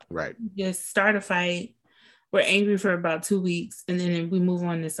results. Right. Just start a fight. We're angry for about 2 weeks, and then we move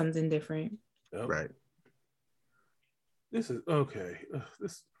on to something different. Yep. Right. This is okay.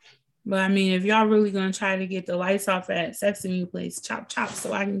 But I mean, if y'all really gonna try to get the lights off at Sesame Place, chop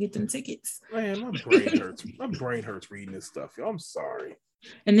so I can get them tickets. Man, my brain hurts. My brain hurts reading this stuff. Yo, I'm sorry.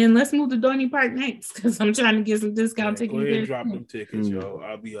 And then let's move to Dorney Park next, because I'm trying to get some discount tickets. Go ahead and drop them tickets, yo.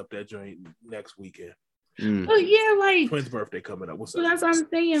 I'll be up that joint next weekend. Oh yeah, like Twins' birthday coming up. What's up? That's what I'm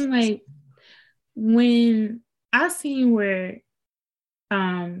saying. Like, when I seen where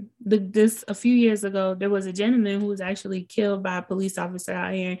this a few years ago, there was a gentleman who was actually killed by a police officer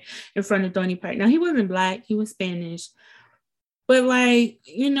out here in front of Dorney Park. Now, he wasn't black, he was Spanish. But, like,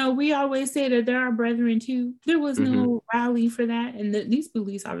 we always say that there are brethren too. There was no rally for that. And these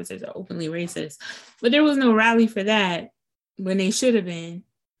police officers are openly racist. But there was no rally for that when they should have been.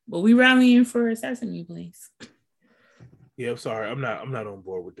 But we rallying for a Sesame Place. Yeah, I'm sorry. I'm not on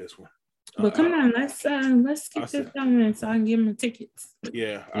board with this one. But come on, let's get this going so I can get my tickets.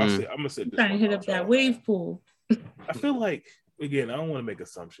 Yeah, I'm gonna sit this trying to hit up that wave pool. I feel like, again, I don't want to make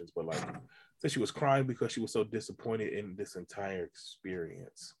assumptions, but like, said she was crying because she was so disappointed in this entire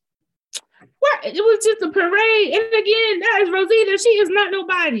experience. What? It was just a parade, and again, that is Rosita. She is not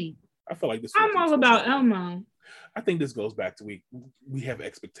nobody. I feel like this. I'm all about Elmo. I think this goes back to we have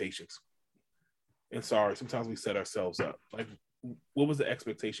expectations, and sorry, sometimes we set ourselves up. Like, what was the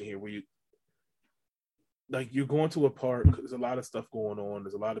expectation here? Where you're going to a park, there's a lot of stuff going on,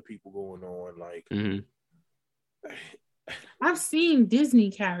 there's a lot of people going on, like I've seen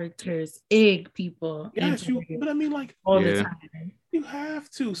Disney characters egg people. Yes, but I mean, like, all the time. You have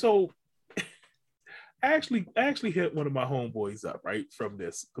to. So I actually hit one of my homeboys up, right, from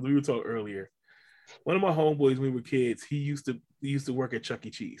this, because we were talking earlier. One of my homeboys, when we were kids, he used to work at Chuck E.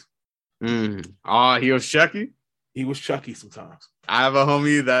 Cheese. Oh, he was Chucky? He was Chucky sometimes. I have a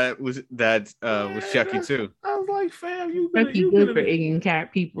homie that was Chucky too. I was like, fam, you good for egging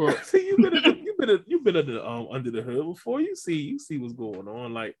cat people. See, you've been under the hood before. You see what's going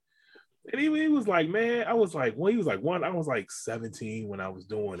on. Like, and he was like, man, I was like, when he was like one, I was like 17 when I was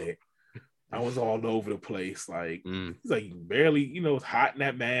doing it. I was all over the place. Like, he's like barely, it's hot in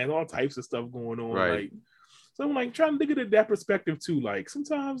that man, all types of stuff going on. Right. Like, so I'm like trying to think of that perspective too. Like,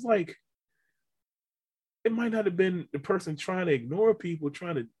 sometimes, like, it might not have been the person trying to ignore people,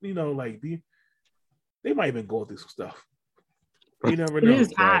 trying to, like, they might have been going through some stuff. You never know. It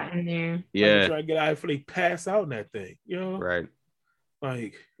is hot in there. Yeah. Trying to get out before they pass out in that thing, Right.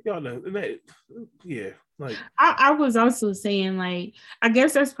 Like, y'all know, yeah. Like, I was also saying, like, I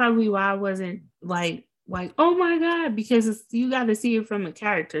guess that's probably why I wasn't like, oh my God, because you got to see it from a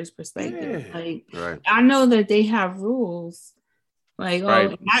character's perspective. Yeah. Like, right. I know that they have rules. Like,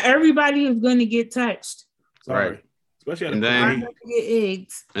 not everybody is going to get touched. Sorry. Right. Especially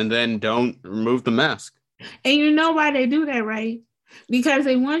and then don't remove the mask. And you know why they do that, right? Because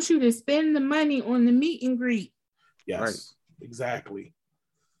they want you to spend the money on the meet and greet. Yes, exactly.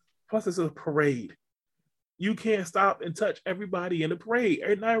 Plus, it's a parade. You can't stop and touch everybody in the parade.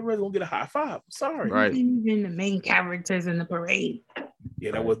 Not everybody's gonna get a high five. Sorry. Right. Even the main characters in the parade.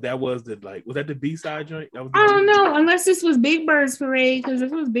 Yeah, that was the, like, was that the B-side joint? That was I don't know, unless this was Big Bird's parade, because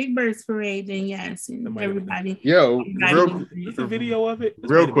if it was Big Bird's parade, then yes, and everybody. Yo, there's a video of it.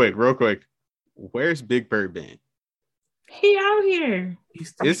 Real quick. Where's Big Bird been? He out here.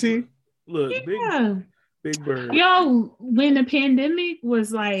 Is he? Look, Big Bird. Yo, when the pandemic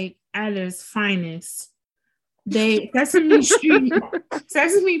was like at its finest, Sesame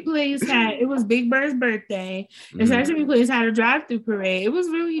Place it was Big Bird's birthday, and Sesame Place had a drive-through parade. It was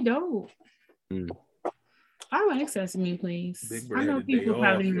really dope. I like Sesame Place. Big Bird I know people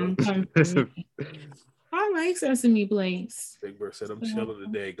probably don't come for me. I like Sesame Place. Big Bird said, "I'm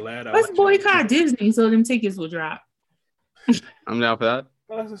chilling today. Glad I." Let's boycott Disney so them tickets will drop. I'm down for that.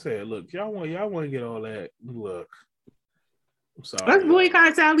 Well, as I said, look, y'all want to get all that. Look, I'm sorry. Let's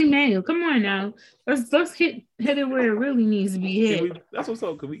boycott Sally Mae. Come on now. Let's hit it where it really needs to be hit. That's what's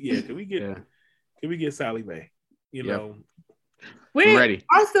up. Can we get Sally Mae? You know. We're ready.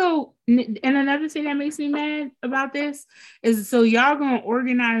 Also, and another thing that makes me mad about this is, so y'all gonna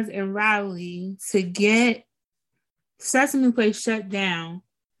organize and rally to get Sesame Place shut down,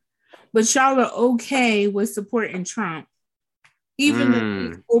 but y'all are okay with supporting Trump, even though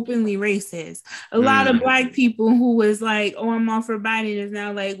he's openly racist. A lot of Black people who was like, "Oh, I'm all for Biden," is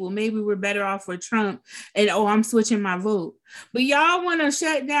now like, "Well, maybe we're better off with Trump," and "Oh, I'm switching my vote." But y'all want to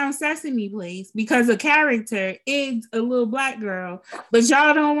shut down Sesame Place because a character is a little Black girl, but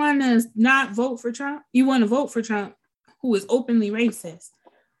y'all don't want to not vote for Trump. You want to vote for Trump, who is openly racist.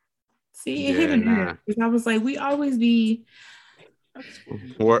 See, it hit a nerve because I was like, we always be.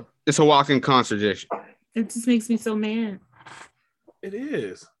 It's a walking contradiction. It just makes me so mad. It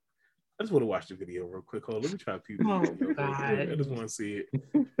is. I just want to watch the video real quick. Hold on, let me try to peep. I just want to see it.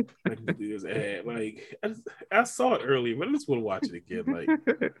 I can do this ad. Like, I saw it earlier, but I just want to watch it again.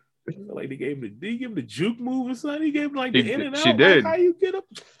 Like they gave him the juke move or something. He gave him like the in and out. She did. How you get up?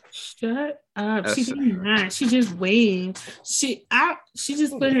 Shut up. She did not. She just waved. She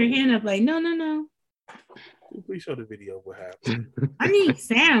just put her hand up like, no. Please show the video of what happened. I need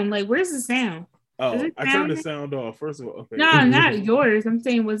sound. Like, where's the sound? Oh, I turned the sound off. First of all, okay. No, not yours. I'm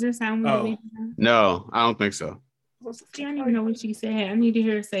saying, was there sound? No, I don't think so. I don't even know what she said. I need to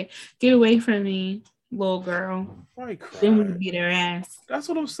hear her say, "Get away from me, little girl." Then we beat her ass. That's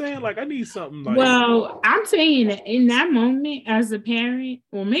what I'm saying. Like, I need something. Like, well, I'm saying that in that moment, as a parent,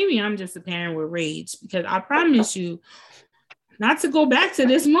 or maybe I'm just a parent with rage, because I promise you, not to go back to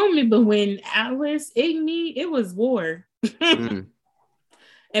this moment, but when Alice egged me, it was war. Mm.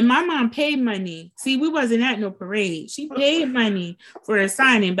 And my mom paid money. See, we wasn't at no parade. She paid money for a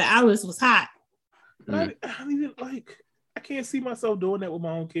signing, but Alice was hot. I don't even like. I can't see myself doing that with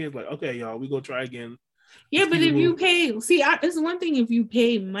my own kids. Like, okay, y'all, we gonna try again. Yeah, but if you pay, see, it's one thing if you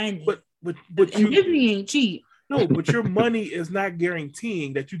pay money, but and Disney ain't cheap. No, but your money is not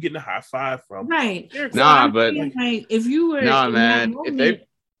guaranteeing that you're getting a high five from. Right. Nah, but like if you were man, if they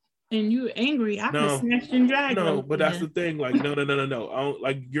and you were angry, I could snatch and drag. No, but that's the thing. Like, no. I don't,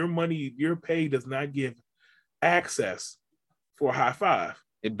 like your money, your pay does not give access for a high five.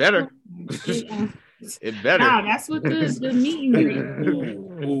 It better. It better. Nah, that's what the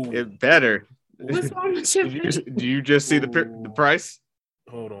meeting. It better. What's wrong with your do you just see the price?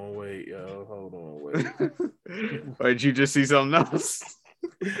 Hold on, wait, yo. Hold on, wait. Or did you just see something else?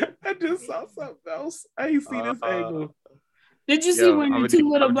 I just saw something else. I ain't see this angle. Did you see when the two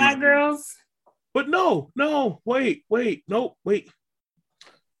little black girls? But no, wait.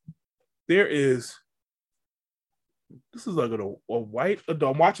 There is. This is like a white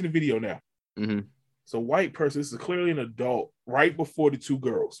adult. I'm watching the video now. Mm-hmm. It's a white person. This is clearly an adult right before the two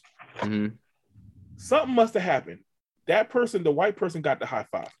girls. Mm-hmm. Something must have happened. That person, the white person, got the high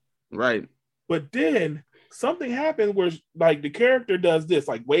five. Right. But then something happened where, like, the character does this,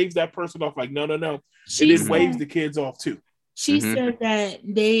 like, waves that person off, like, no. And then waves the kids off, too. She said that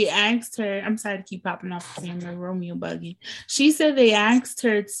they asked her, I'm sorry to keep popping off the camera, Romeo bugging. She said they asked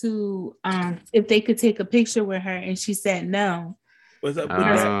her to, if they could take a picture with her, and she said no.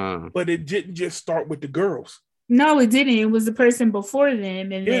 But it didn't just start with the girls. No, it didn't. It was the person before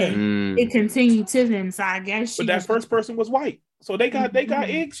them, and then it continued to them. So I guess but that first person was white, so they got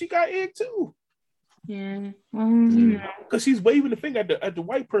egg. She got egg too. Yeah, because she's waving the finger at the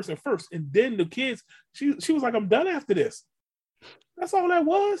white person first, and then the kids. She was like, "I'm done after this." That's all that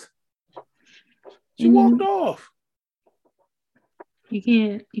was. She walked off. You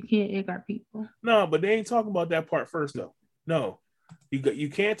can't egg our people. No, but they ain't talking about that part first, though. No. You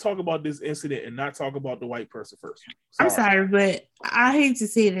can't talk about this incident and not talk about the white person first. I'm sorry, but I hate to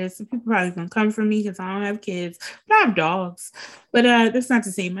say this. People probably gonna come for me because I don't have kids, but I have dogs. But that's not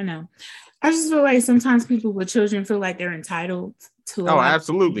the same. I know. I just feel like sometimes people with children feel like they're entitled to. Oh,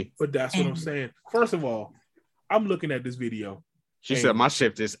 absolutely. But that's what I'm saying. First of all, I'm looking at this video. She said my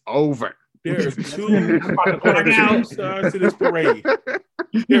shift is over. There are two sides to this parade.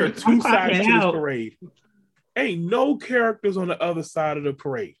 There are two sides to this parade. Ain't no characters on the other side of the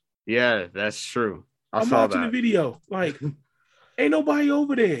parade. Yeah, that's true. I'm watching the video. Like, ain't nobody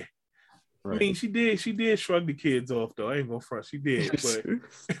over there. Right. I mean, she did shrug the kids off, though. I ain't gonna front. She did. But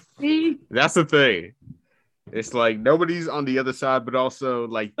that's the thing. It's like nobody's on the other side, but also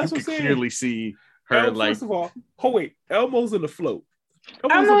like you can clearly see her. First of all, Elmo's in the float.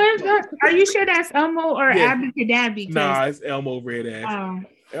 Are you sure that's Elmo or Abby Cadabby? Nah, it's Elmo red ass. Oh.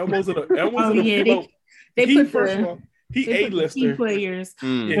 Elmo's in the float. They put first of all, he A-lister players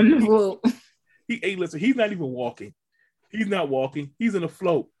on the float. He A-lister. He's not even walking. He's not walking. He's in a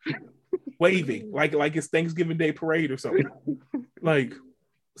float, waving like it's Thanksgiving Day parade or something. Like,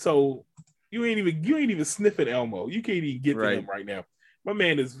 so you ain't even sniffing Elmo. You can't even get to him right now. My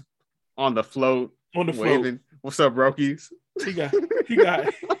man is on the float. Waving. What's up, Rokies? He got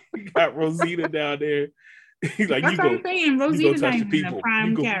Rosita down there. He's like, that's what I'm saying. Rosita's not even a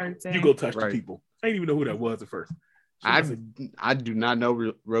prime character. You go touch the people. I didn't even know who that was at first. I do not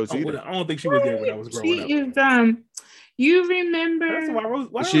know Rosita. I don't think she was there when I was growing up. She is. You remember?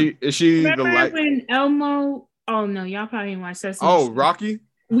 Is she the light? When Elmo? Oh no, y'all probably didn't watch that. Oh, Rocky.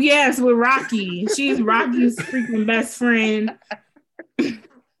 Yes, with Rocky. She's Rocky's freaking best friend.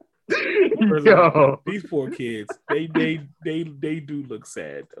 These poor kids, they do look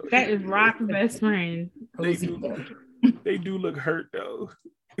sad though. That is Rock's best friend. They do look hurt though.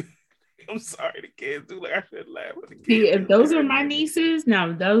 I'm sorry, the kids do like I shouldn't laugh at the kids. See, if those were my nieces,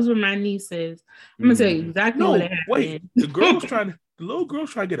 I'm gonna tell you exactly what happened. Wait, the little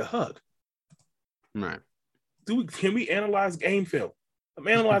girl's trying to get a hug. Right. Can we analyze game film? I'm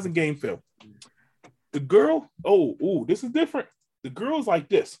analyzing game film. The girl, this is different. The girl's like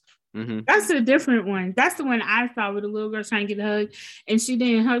this. Mm-hmm. That's a different one. That's the one I saw with the little girl trying to get a hug, and she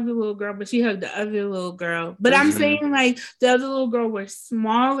didn't hug the little girl, but she hugged the other little girl. But I'm saying like the other little girl was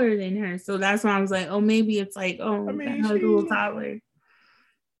smaller than her, so that's why I was like, oh, maybe it's like, hug the little toddler.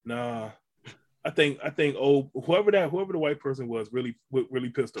 Nah, I think whoever the white person was really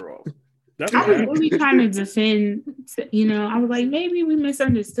pissed her off. I was really trying to defend, I was like, maybe we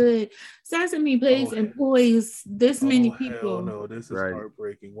misunderstood. Sesame Place employs this many people. Hell no, this is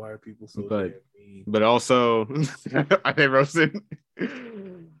heartbreaking. Why are people so damn mean? But also, I think Rosen.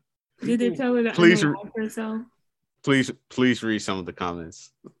 Did they tell her to please unlock herself? Please read some of the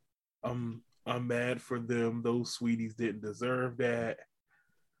comments. I'm mad for them. Those sweeties didn't deserve that.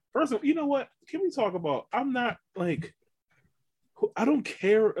 First of all, you know what? Can we talk about? I'm not like, I don't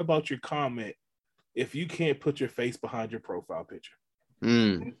care about your comment if you can't put your face behind your profile picture.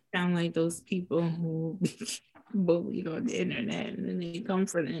 Sound like those people who bullied on the internet and then they come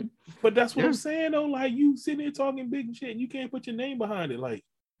for them. But that's what I'm saying though. Like, you sitting there talking big shit and you can't put your name behind it. Like,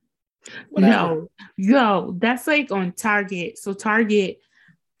 whatever. Yo, that's like on Target. So Target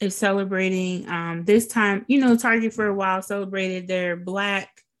is celebrating this time. You know, Target for a while celebrated their Black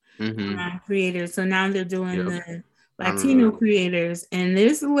creators. So now they're doing the Latino creators. And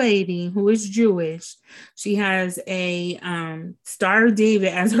this lady who is Jewish, she has a Star of David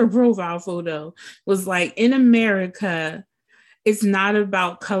as her profile photo. Was like, in America, it's not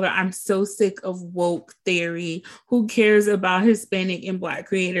about color. I'm so sick of woke theory. Who cares about Hispanic and Black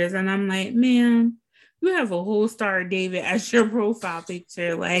creators? And I'm like, man, you have a whole Star of David as your profile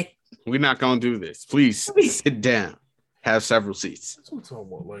picture. Like, we're not gonna do this. Please sit down. Have several seats. That's what I'm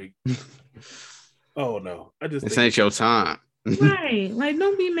talking about. Like, oh no, this ain't your time. Right. Like,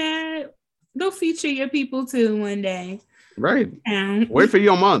 don't be mad. Go feature your people too one day. Right. Wait for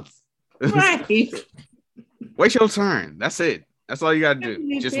your month. Right. Wait your turn. That's it. That's all you gotta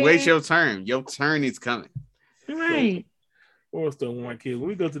do. Just wait your turn. Your turn is coming. Right. Or still want kids. When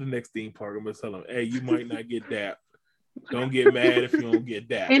we go to the next theme park, I'm gonna tell them, hey, you might not get that. Don't get mad if you don't get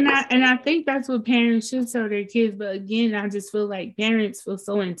that. And I think that's what parents should tell their kids. But again, I just feel like parents feel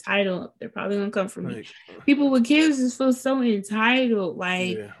so entitled. They're probably gonna come from me. People with kids just feel so entitled.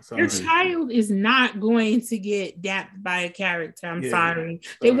 Like, your child is not going to get dapped by a character. I'm sorry.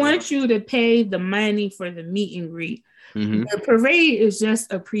 They want you to pay the money for the meet and greet. The parade is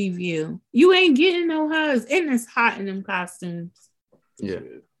just a preview. You ain't getting no hugs, and it's hot in them costumes. Yeah.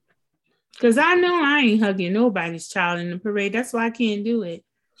 Because I know I ain't hugging nobody's child in the parade. That's why I can't do it.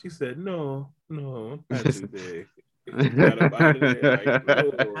 She said, no, not today. No.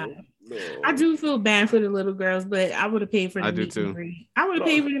 I do feel bad for the little girls, but I would have paid for the meet and greet. I would have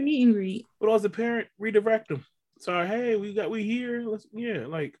paid for the meet and greet. But as a parent, redirect them. Sorry, hey, we here. Let's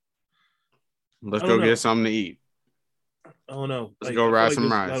go get something to eat. I don't know. Let's go ride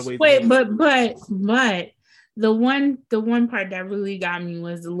some rides. Wait, but the one part that really got me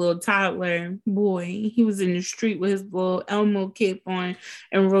was the little toddler boy. He was in the street with his little Elmo cape on,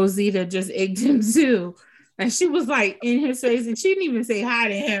 and Rosita just egged him too. And she was like in his face, and she didn't even say hi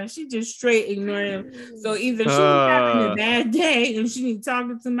to him. She just straight ignored him. So either she was having a bad day and she need to talk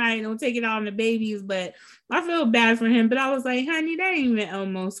to somebody, don't take it out on the babies. But I feel bad for him. But I was like, honey, that ain't even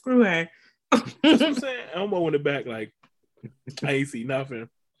Elmo. Screw her. That's what I'm saying. Elmo in the back, like, I ain't see nothing.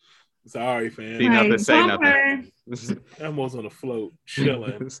 Sorry, fam. See nothing, say nothing. Elmo's on the float,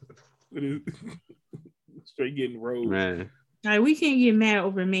 chilling. Straight getting rolled. Man. Like, we can't get mad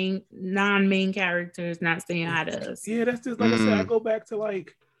over non-main characters not saying hi to us. Yeah, that's just like I said. I go back to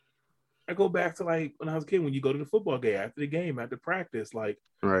like when I was a kid, when you go to the football game after the game, after practice, like,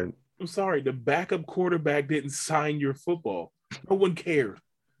 right. I'm sorry, the backup quarterback didn't sign your football. No one cared.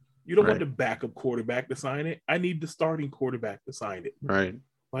 You don't want the backup quarterback to sign it. I need the starting quarterback to sign it. Right.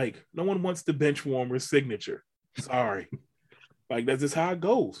 Like, no one wants the bench warmer's signature. Sorry. Like, that's just how it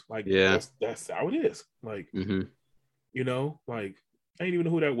goes. Like, that's how it is. Like, you know, like, I didn't even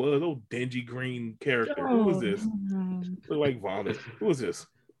know who that was. Oh, dingy green character. Who was this? Look like vomit. Who was this?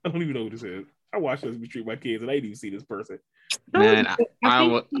 I don't even know who this is. I watched this between my kids, and I didn't even see this person. Man, I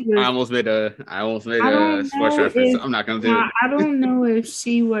almost made a sports reference. I'm not gonna do it. I don't know if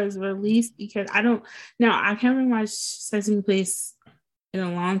she was released because I haven't watched Sesame Place in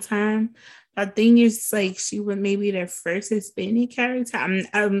a long time. I think it's like she was maybe their first Hispanic character.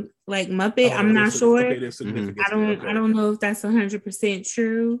 I'm like Muppet. I'm not sure. I don't know if that's 100%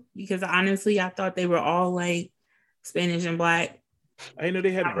 true because honestly, I thought they were all like Spanish and Black. I didn't know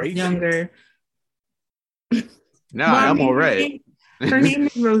they had race. Younger. No, I'm all right. Her name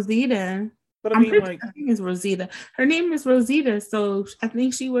is Rosita. But I think it's Rosita. Her name is Rosita, so I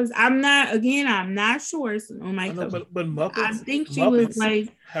think she was. I'm not sure. So but Muppets. I think she Muppets was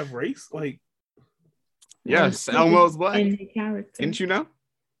like have race, like. Yes, Elmo's Black. Character. Didn't you know?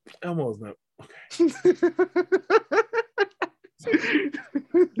 Elmo's not okay.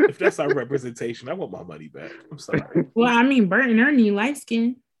 If that's our representation, I want my money back. I'm sorry. Well, I mean, Bert and Ernie light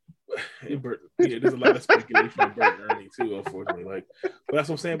skin. There's a lot of speculation on Bert and Ernie too, unfortunately. Like, but that's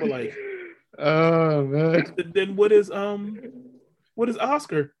what I'm saying. But like, oh man. Then what is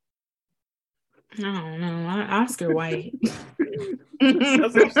Oscar? I don't know. Oscar White.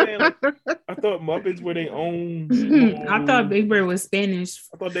 That's what I'm saying. Like, I thought Muppets were their own. I thought Big Bird was Spanish.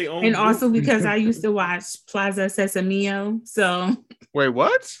 I thought they owned. And also because I used to watch Plaza Sesamio. So wait,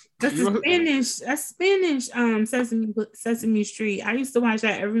 what? That's Spanish. Sesame Street. I used to watch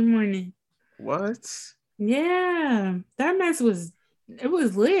that every morning. What? Yeah, that mess was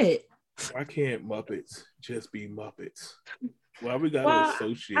lit. Why can't Muppets just be Muppets? Why we gotta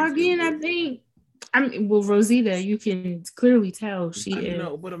associate? Again, I mean, Rosita, you can clearly tell she is.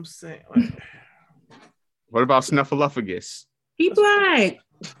 No, but I'm saying, like, what about Snuffleupagus? He black.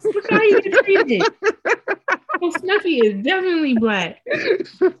 Look how you get treated. Well, Snuffy is definitely black.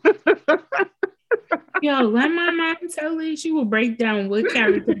 Yo, let my mom tell you, she will break down what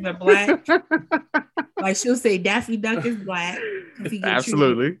characters are black. Like she'll say Daffy Duck is black.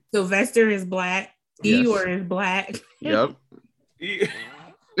 Absolutely. Sylvester is black. Yes. Eeyore is black. Yep.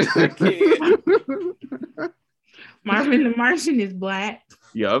 I can't. Marvin the Martian is black.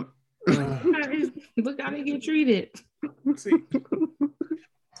 Yep. Look how they get treated. See,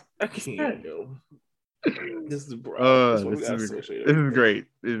 I can't go. This is great.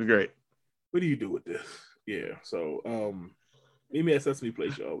 This is great. What do you do with this? Yeah. So, meet me at Sesame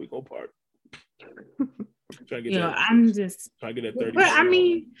Place, y'all. We go park. Trying to get I'm just trying to get that 30. But I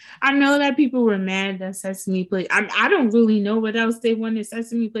mean, I know that people were mad that Sesame Place. I don't really know what else they wanted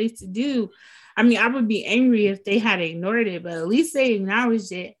Sesame Place to do. I mean, I would be angry if they had ignored it, but at least they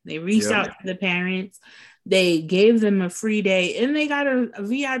acknowledged it. They reached out to the parents. They gave them a free day and they got a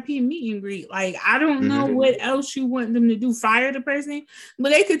VIP meet and greet. Like, I don't know what else you want them to do. Fire the person, but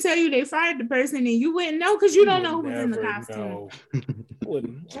they could tell you they fired the person and you wouldn't know because you don't know who was in the costume.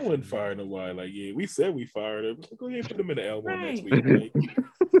 I wouldn't fire nobody. Like, yeah, we said we fired him. Go ahead and put them in the elbow next week. Like,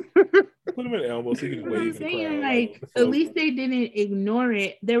 put them in the elbow so you can wave. Saying, like, at least they didn't ignore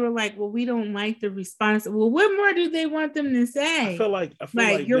it. They were like, well, we don't like the response. Well, what more do they want them to say? I feel like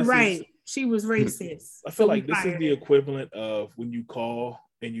you're right. She was racist. I feel like this is the equivalent of when you call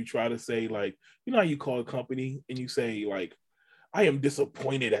and you try to say, like, you know how you call a company and you say, like, I am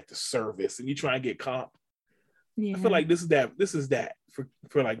disappointed at the service, and you try and get comp. Yeah. I feel like this is that for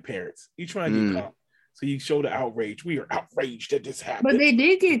like parents. You try and get comp. So you show the outrage. We are outraged that this happened. But they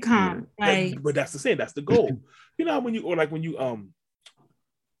did get comp. But that's the same. That's the goal. You know when you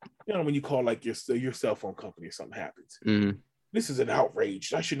call like your cell phone company or something happens. Mm-hmm. This is an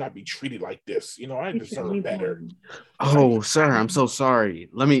outrage. I should not be treated like this. You know, I deserve better. Oh, sir, I'm so sorry.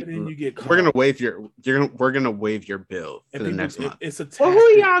 We're gonna waive your bill for the next month. It's a tactic. Well, who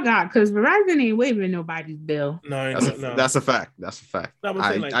y'all got? Because Verizon ain't waiving nobody's bill. No, that's a fact. That's a fact. No,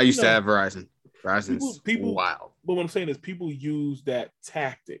 I used to have Verizon. Verizon's people wild. But what I'm saying is, people use that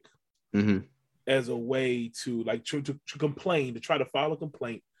tactic as a way to complain, to try to file a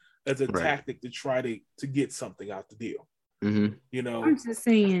complaint as a tactic to try to get something out the deal. Mm-hmm. You know, I'm just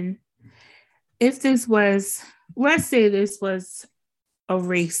saying, if let's say this was a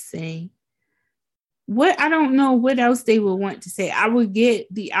race thing, I don't know what else they would want to say. I would get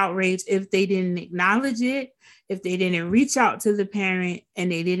the outrage if they didn't acknowledge it, if they didn't reach out to the parent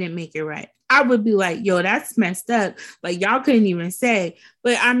and they didn't make it right. I would be like, yo, that's messed up. Like, y'all couldn't even say.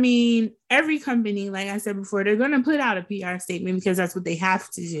 But I mean, every company, like I said before, they're going to put out a PR statement because that's what they have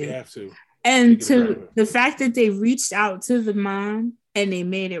to do. They have to. And to the fact that they reached out to the mom and they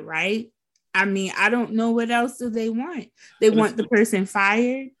made it right. I mean, I don't know what else do they want. They want the person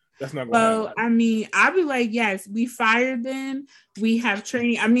fired. That's not going to happen. I mean, I'll be like, yes, we fired them. We have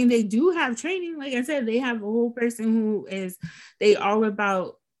training. I mean, they do have training. Like I said, they have a whole person they all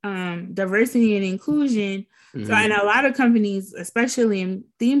about diversity and inclusion. Mm-hmm. So, and a lot of companies, especially in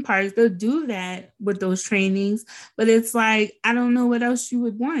theme parks, they'll do that with those trainings. But it's like, I don't know what else you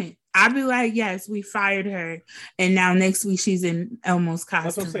would want. I'd be like, yes, we fired her, and now next week she's in Elmo's costume.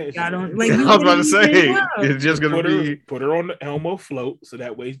 That's what I'm saying. Y'all don't like. I was about to say it's just gonna put her on the Elmo float, so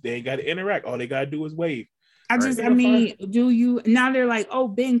that way they ain't got to interact. All they gotta do is wave. I mean, do you now? They're like, oh,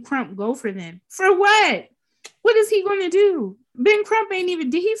 Ben Crump, go for them. For what? What is he gonna do? Ben Crump ain't even.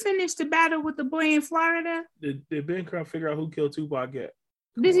 Did he finish the battle with the boy in Florida? Did Ben Crump figure out who killed Tupac yet?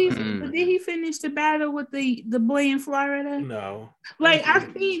 Did he finish the battle with the boy in Florida? No. Like,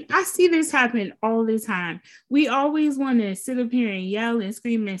 I see this happen all the time. We always want to sit up here and yell and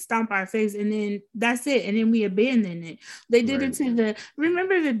scream and stomp our face, and then that's it, and then we abandon it. They did it to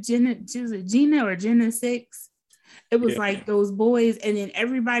remember the Gina or Jenna 6? It was like those boys, and then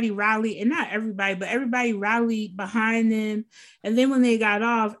everybody rallied, and not everybody, but everybody rallied behind them. And then when they got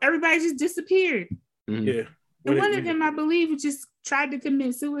off, everybody just disappeared. Mm-hmm. Yeah. And one of them, I believe, just tried to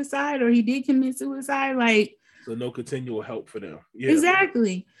commit suicide, or he did commit suicide. Like, so no continual help for them. Yeah.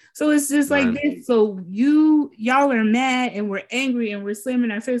 Exactly. So it's just like Right. this. So y'all are mad and we're angry and we're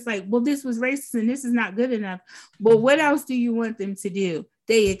slamming our face like, well, this was racist and this is not good enough. But what else do you want them to do?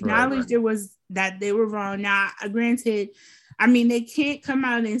 They acknowledged there was that they were wrong. Now, granted, I mean, they can't come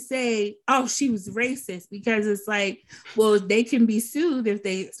out and say, oh, she was racist, because it's like, well, they can be sued if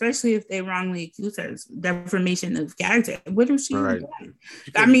they, especially if they wrongly accuse her of defamation of character. What if she? Right.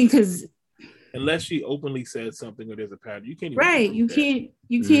 I mean, because unless she openly said something or there's a pattern, you can't even right, you can't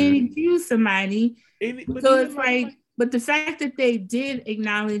accuse somebody. So it's like, but the fact that they did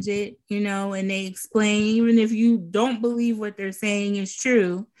acknowledge it, you know, and they explain, even if you don't believe what they're saying is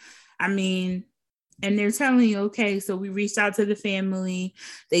true, I mean, and they're telling you, okay, so we reached out to the family,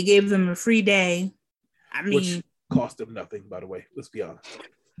 they gave them a free day. I mean, which cost them nothing, by the way. Let's be honest.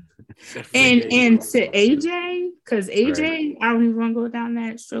 And to AJ, because AJ, I don't even want to go down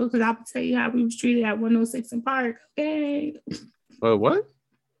that stroke, because I'll tell you how we was treated at 106 in Park. Okay. What?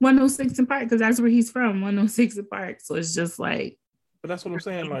 106 in Park, because that's where he's from, 106 in Park. So it's just like. But that's what I'm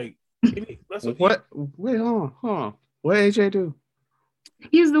saying. Like, what? Wait, hold on. What AJ do?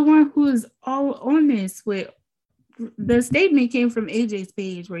 He's the one who is all on this with. The statement came from AJ's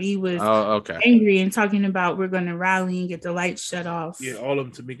page where he was angry and talking about we're going to rally and get the lights shut off. Yeah, all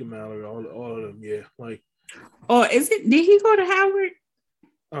of them, Tamika Mallory, all of them. Yeah, like. Oh, is it? Did he go to Howard?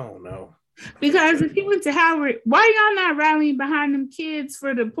 Oh no. Because if he went to Howard, why y'all not rallying behind them kids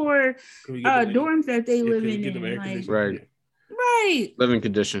for the poor dorms that they live in? Like, right. Right. Living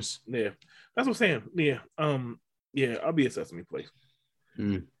conditions. Yeah, that's what I'm saying. Yeah. Yeah, I'll be a Sesame Place.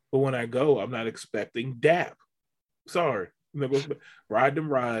 But when I go, I'm not expecting DAP. Sorry. Ride them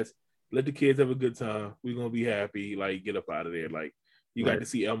rides. Let the kids have a good time. We're gonna be happy. Like, get up out of there. Like, you got to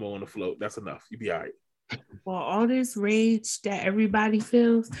see Elmo on the float. That's enough. You be all right. For all this rage that everybody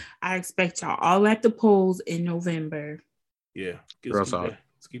feels, I expect y'all all at the polls in November. Yeah.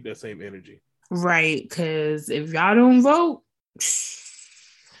 Let's keep that same energy. Right. Because if y'all don't vote,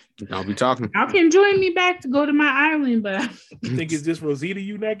 I'll be talking. Y'all can join me back to go to my island, but you think it's just Rosita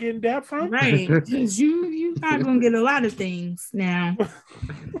you not getting DAP from? Right. Because you're not going to get a lot of things now.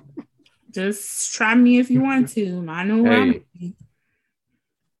 Just try me if you want to. I know where I'm.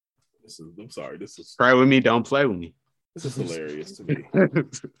 I'm sorry. This is try with me. Don't play with me. This is hilarious to me.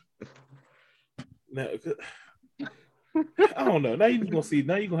 Now, I don't know. Now you're gonna see.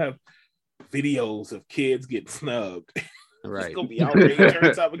 Now you're gonna have videos of kids getting snubbed. Right. It's gonna be outrage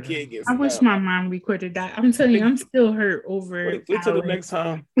every time a kid gets snubbed. I wish my mom recorded that. I'm telling you, I'm still hurt over. Wait till the next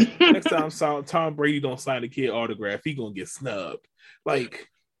time. Next time Tom Brady don't sign a kid autograph, he gonna get snubbed. Like.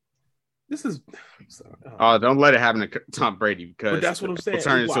 This is. Don't let it happen to Tom Brady, because that's what I'm saying.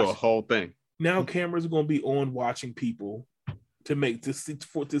 It'll turn into a whole thing. Now cameras are going to be on watching people to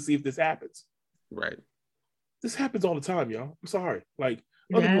see if this happens. Right. This happens all the time, y'all. I'm sorry. Like,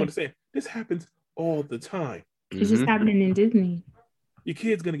 other people understand. This happens all the time. It's just happening in Disney. Your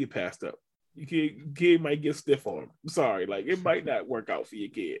kid's going to get passed up. Your kid might get stiff arm. I'm sorry. Like, it might not work out for your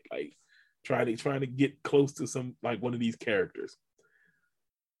kid. Like, trying to get close to some, like, one of these characters.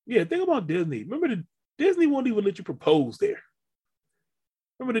 Yeah, think about Disney. Remember, Disney won't even let you propose there.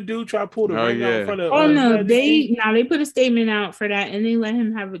 Remember the dude tried to pull the ring out in front of. Oh no, they put a statement out for that, and they let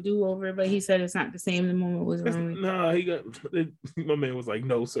him have a do-over, but he said it's not the same. The moment was wrong. No, my man was like,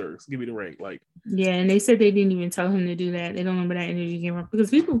 "No, sir, give me the ring." Like, yeah, and they said they didn't even tell him to do that. They don't know where that energy came from, because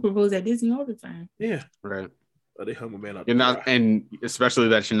people propose at Disney all the time. Yeah, right. But they hung a man up. You're not, and especially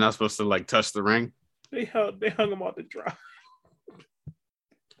that you're not supposed to like touch the ring. They hung him out the dry.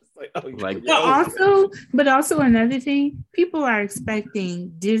 But also another thing, people are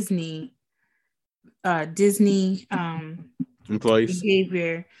expecting Disney employees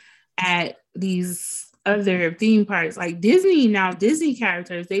behavior at these other theme parks. Like Disney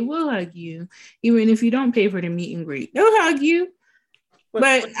characters, they will hug you even if you don't pay for the meet and greet. They'll hug you.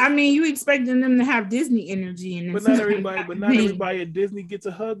 But I mean, you expecting them to have Disney energy, and not everybody at Disney gets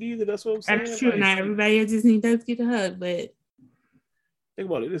a hug either. That's what I'm saying. That's true. Like, not everybody at Disney does get a hug, but think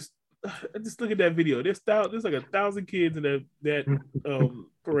about it. Just look at that video. There's like 1,000 kids in that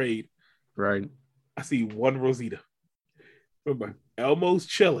parade. Right. I see one Rosita. Remember, Elmo's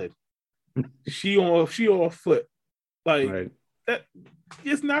chilling. She on foot. Like that.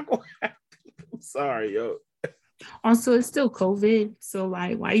 It's not going to happen. I'm sorry, yo. Also, it's still COVID, so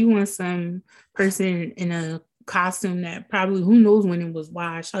like, why you want some person in a costume that probably who knows when it was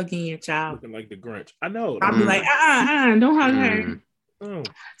washed hugging your child? Looking like the Grinch. I know. I'll be like, don't hug her. Oh.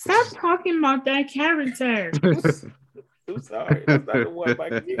 Stop talking about that character. I'm sorry. That's not the one.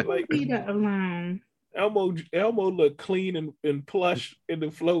 Like, leave that alone. Elmo looked clean and plush in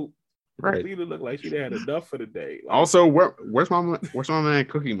the float. Right. Lita looked like she had enough for the day. Like, Also, where's my man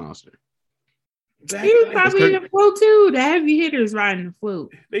Cookie Monster? He was probably in the float too. The heavy hitters riding the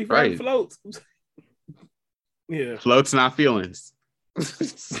float. They ride floats. Yeah. Floats, not feelings. And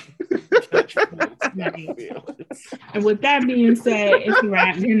with that being said, it's a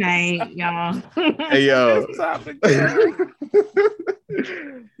wrap. Good night, y'all. Hey, yo.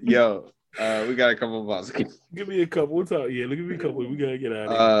 Yo, we got a couple of balls. Give me a couple. We'll talk. Yeah, give me a couple. We gotta get out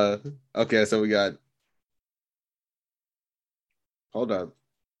of here. Okay, so we got. Hold up.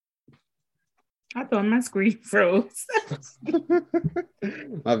 I thought my screen froze.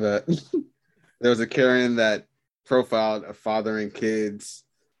 My bad. There was a Karen that profiled a father and kids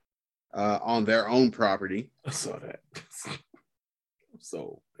on their own property. I saw that.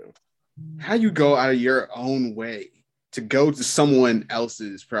 So, how you go out of your own way to go to someone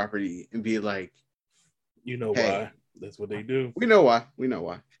else's property and be like, you know why? That's what they do. We know why.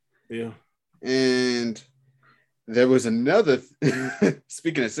 Yeah. And there was another.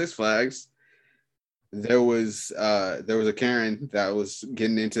 Speaking of Six Flags, there was a Karen that was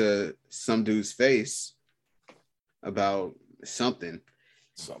getting into some dude's face about something.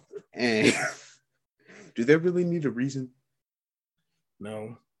 And do they really need a reason?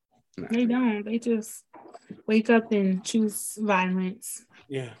 No. They don't. They just wake up and choose violence.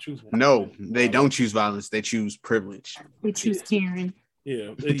 Yeah, choose. No, they don't choose violence. They choose privilege. They choose Karen.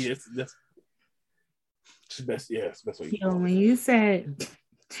 Yeah, that's best. Yeah, it's the best way. Yo, when you said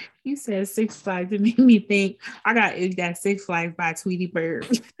Six Flags, it made me think I got that Six Flags by Tweety Bird.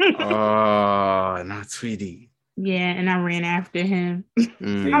 Oh, not Tweety. Yeah, and I ran after him.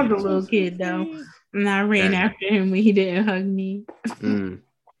 I was a little kid though, and I ran after him when he didn't hug me.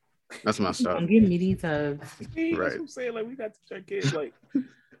 That's my stuff. Don't give me these hugs. Right. That's what I'm saying. Like, we got to check kids, like,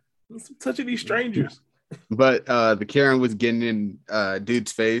 touching these strangers. But the Karen was getting in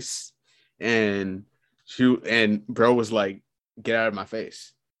dude's face, and bro was like, "Get out of my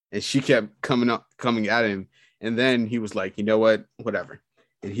face," and she kept coming at him, and then he was like, "You know what? Whatever."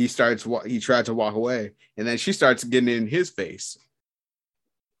 And he tried to walk away, and then she starts getting in his face.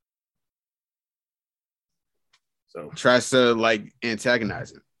 So tries to like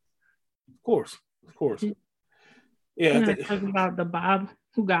antagonize him. Of course. Yeah. Talking about the Bob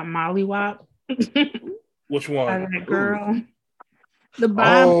who got mollywop. Which one? That girl. Ooh. The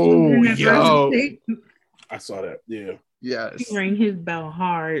Bob. Oh, yo. I saw that. Yeah. Yes. He rang his bell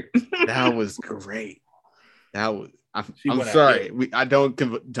hard. That was great. I'm sorry. I don't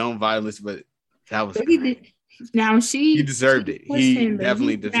condone violence, but that was. Now he deserved it. He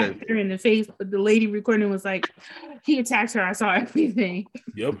definitely deserved it. Her in the face, but the lady recording was like, he attacked her. I saw everything.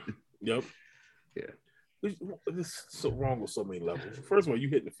 Yep. Yeah. This is so wrong with so many levels. First of all, you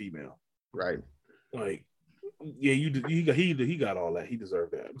hit the female, right? Like, yeah, he got all that. He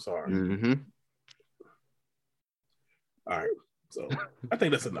deserved that. I'm sorry. Mm-hmm. All right, so I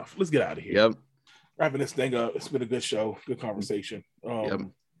think that's enough. Let's get out of here. Yep. Wrapping this thing up. It's been a good show, good conversation. Yep.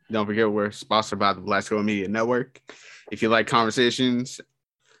 Don't forget we're sponsored by the Black Squirrel Media Network. If you like conversations,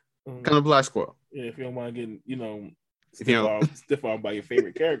 come to Black Squirrel. Yeah, if you don't mind getting, stiff arm by your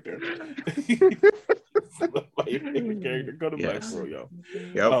favorite character. By your favorite character, go to Black Squirrel, y'all.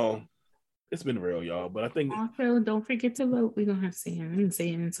 Yep. It's been real, y'all. But I think also don't forget to vote. We're gonna have to say it. I'm gonna say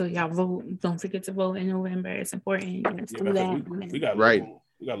it until y'all vote. Don't forget to vote in November. It's important. We got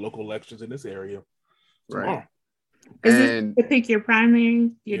local elections in this area tomorrow. Right. Is it to pick your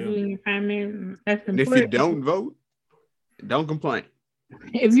primary? You're doing your primary. That's important. If you don't vote, don't complain.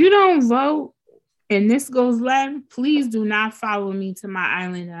 If you don't vote and this goes left, please do not follow me to my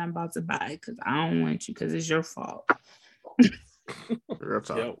island that I'm about to buy because I don't want you because it's your fault.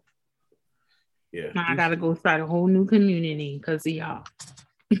 Yeah. Now I gotta go start a whole new community because of y'all.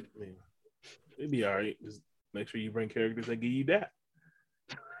 It'd be all right. Just make sure you bring characters that give you that.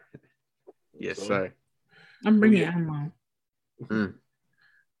 Yes, sir. I'm bringing ammo. But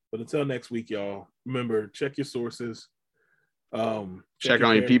until next week, y'all, remember, check your sources. Check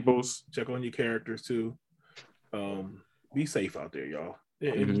on your peoples. Check on your characters, too. Be safe out there, y'all.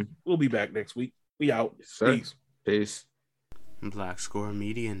 And we'll be back next week. We out. Yes, Peace. Black Squirrel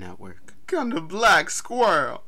Media Network. Come to Black Squirrel.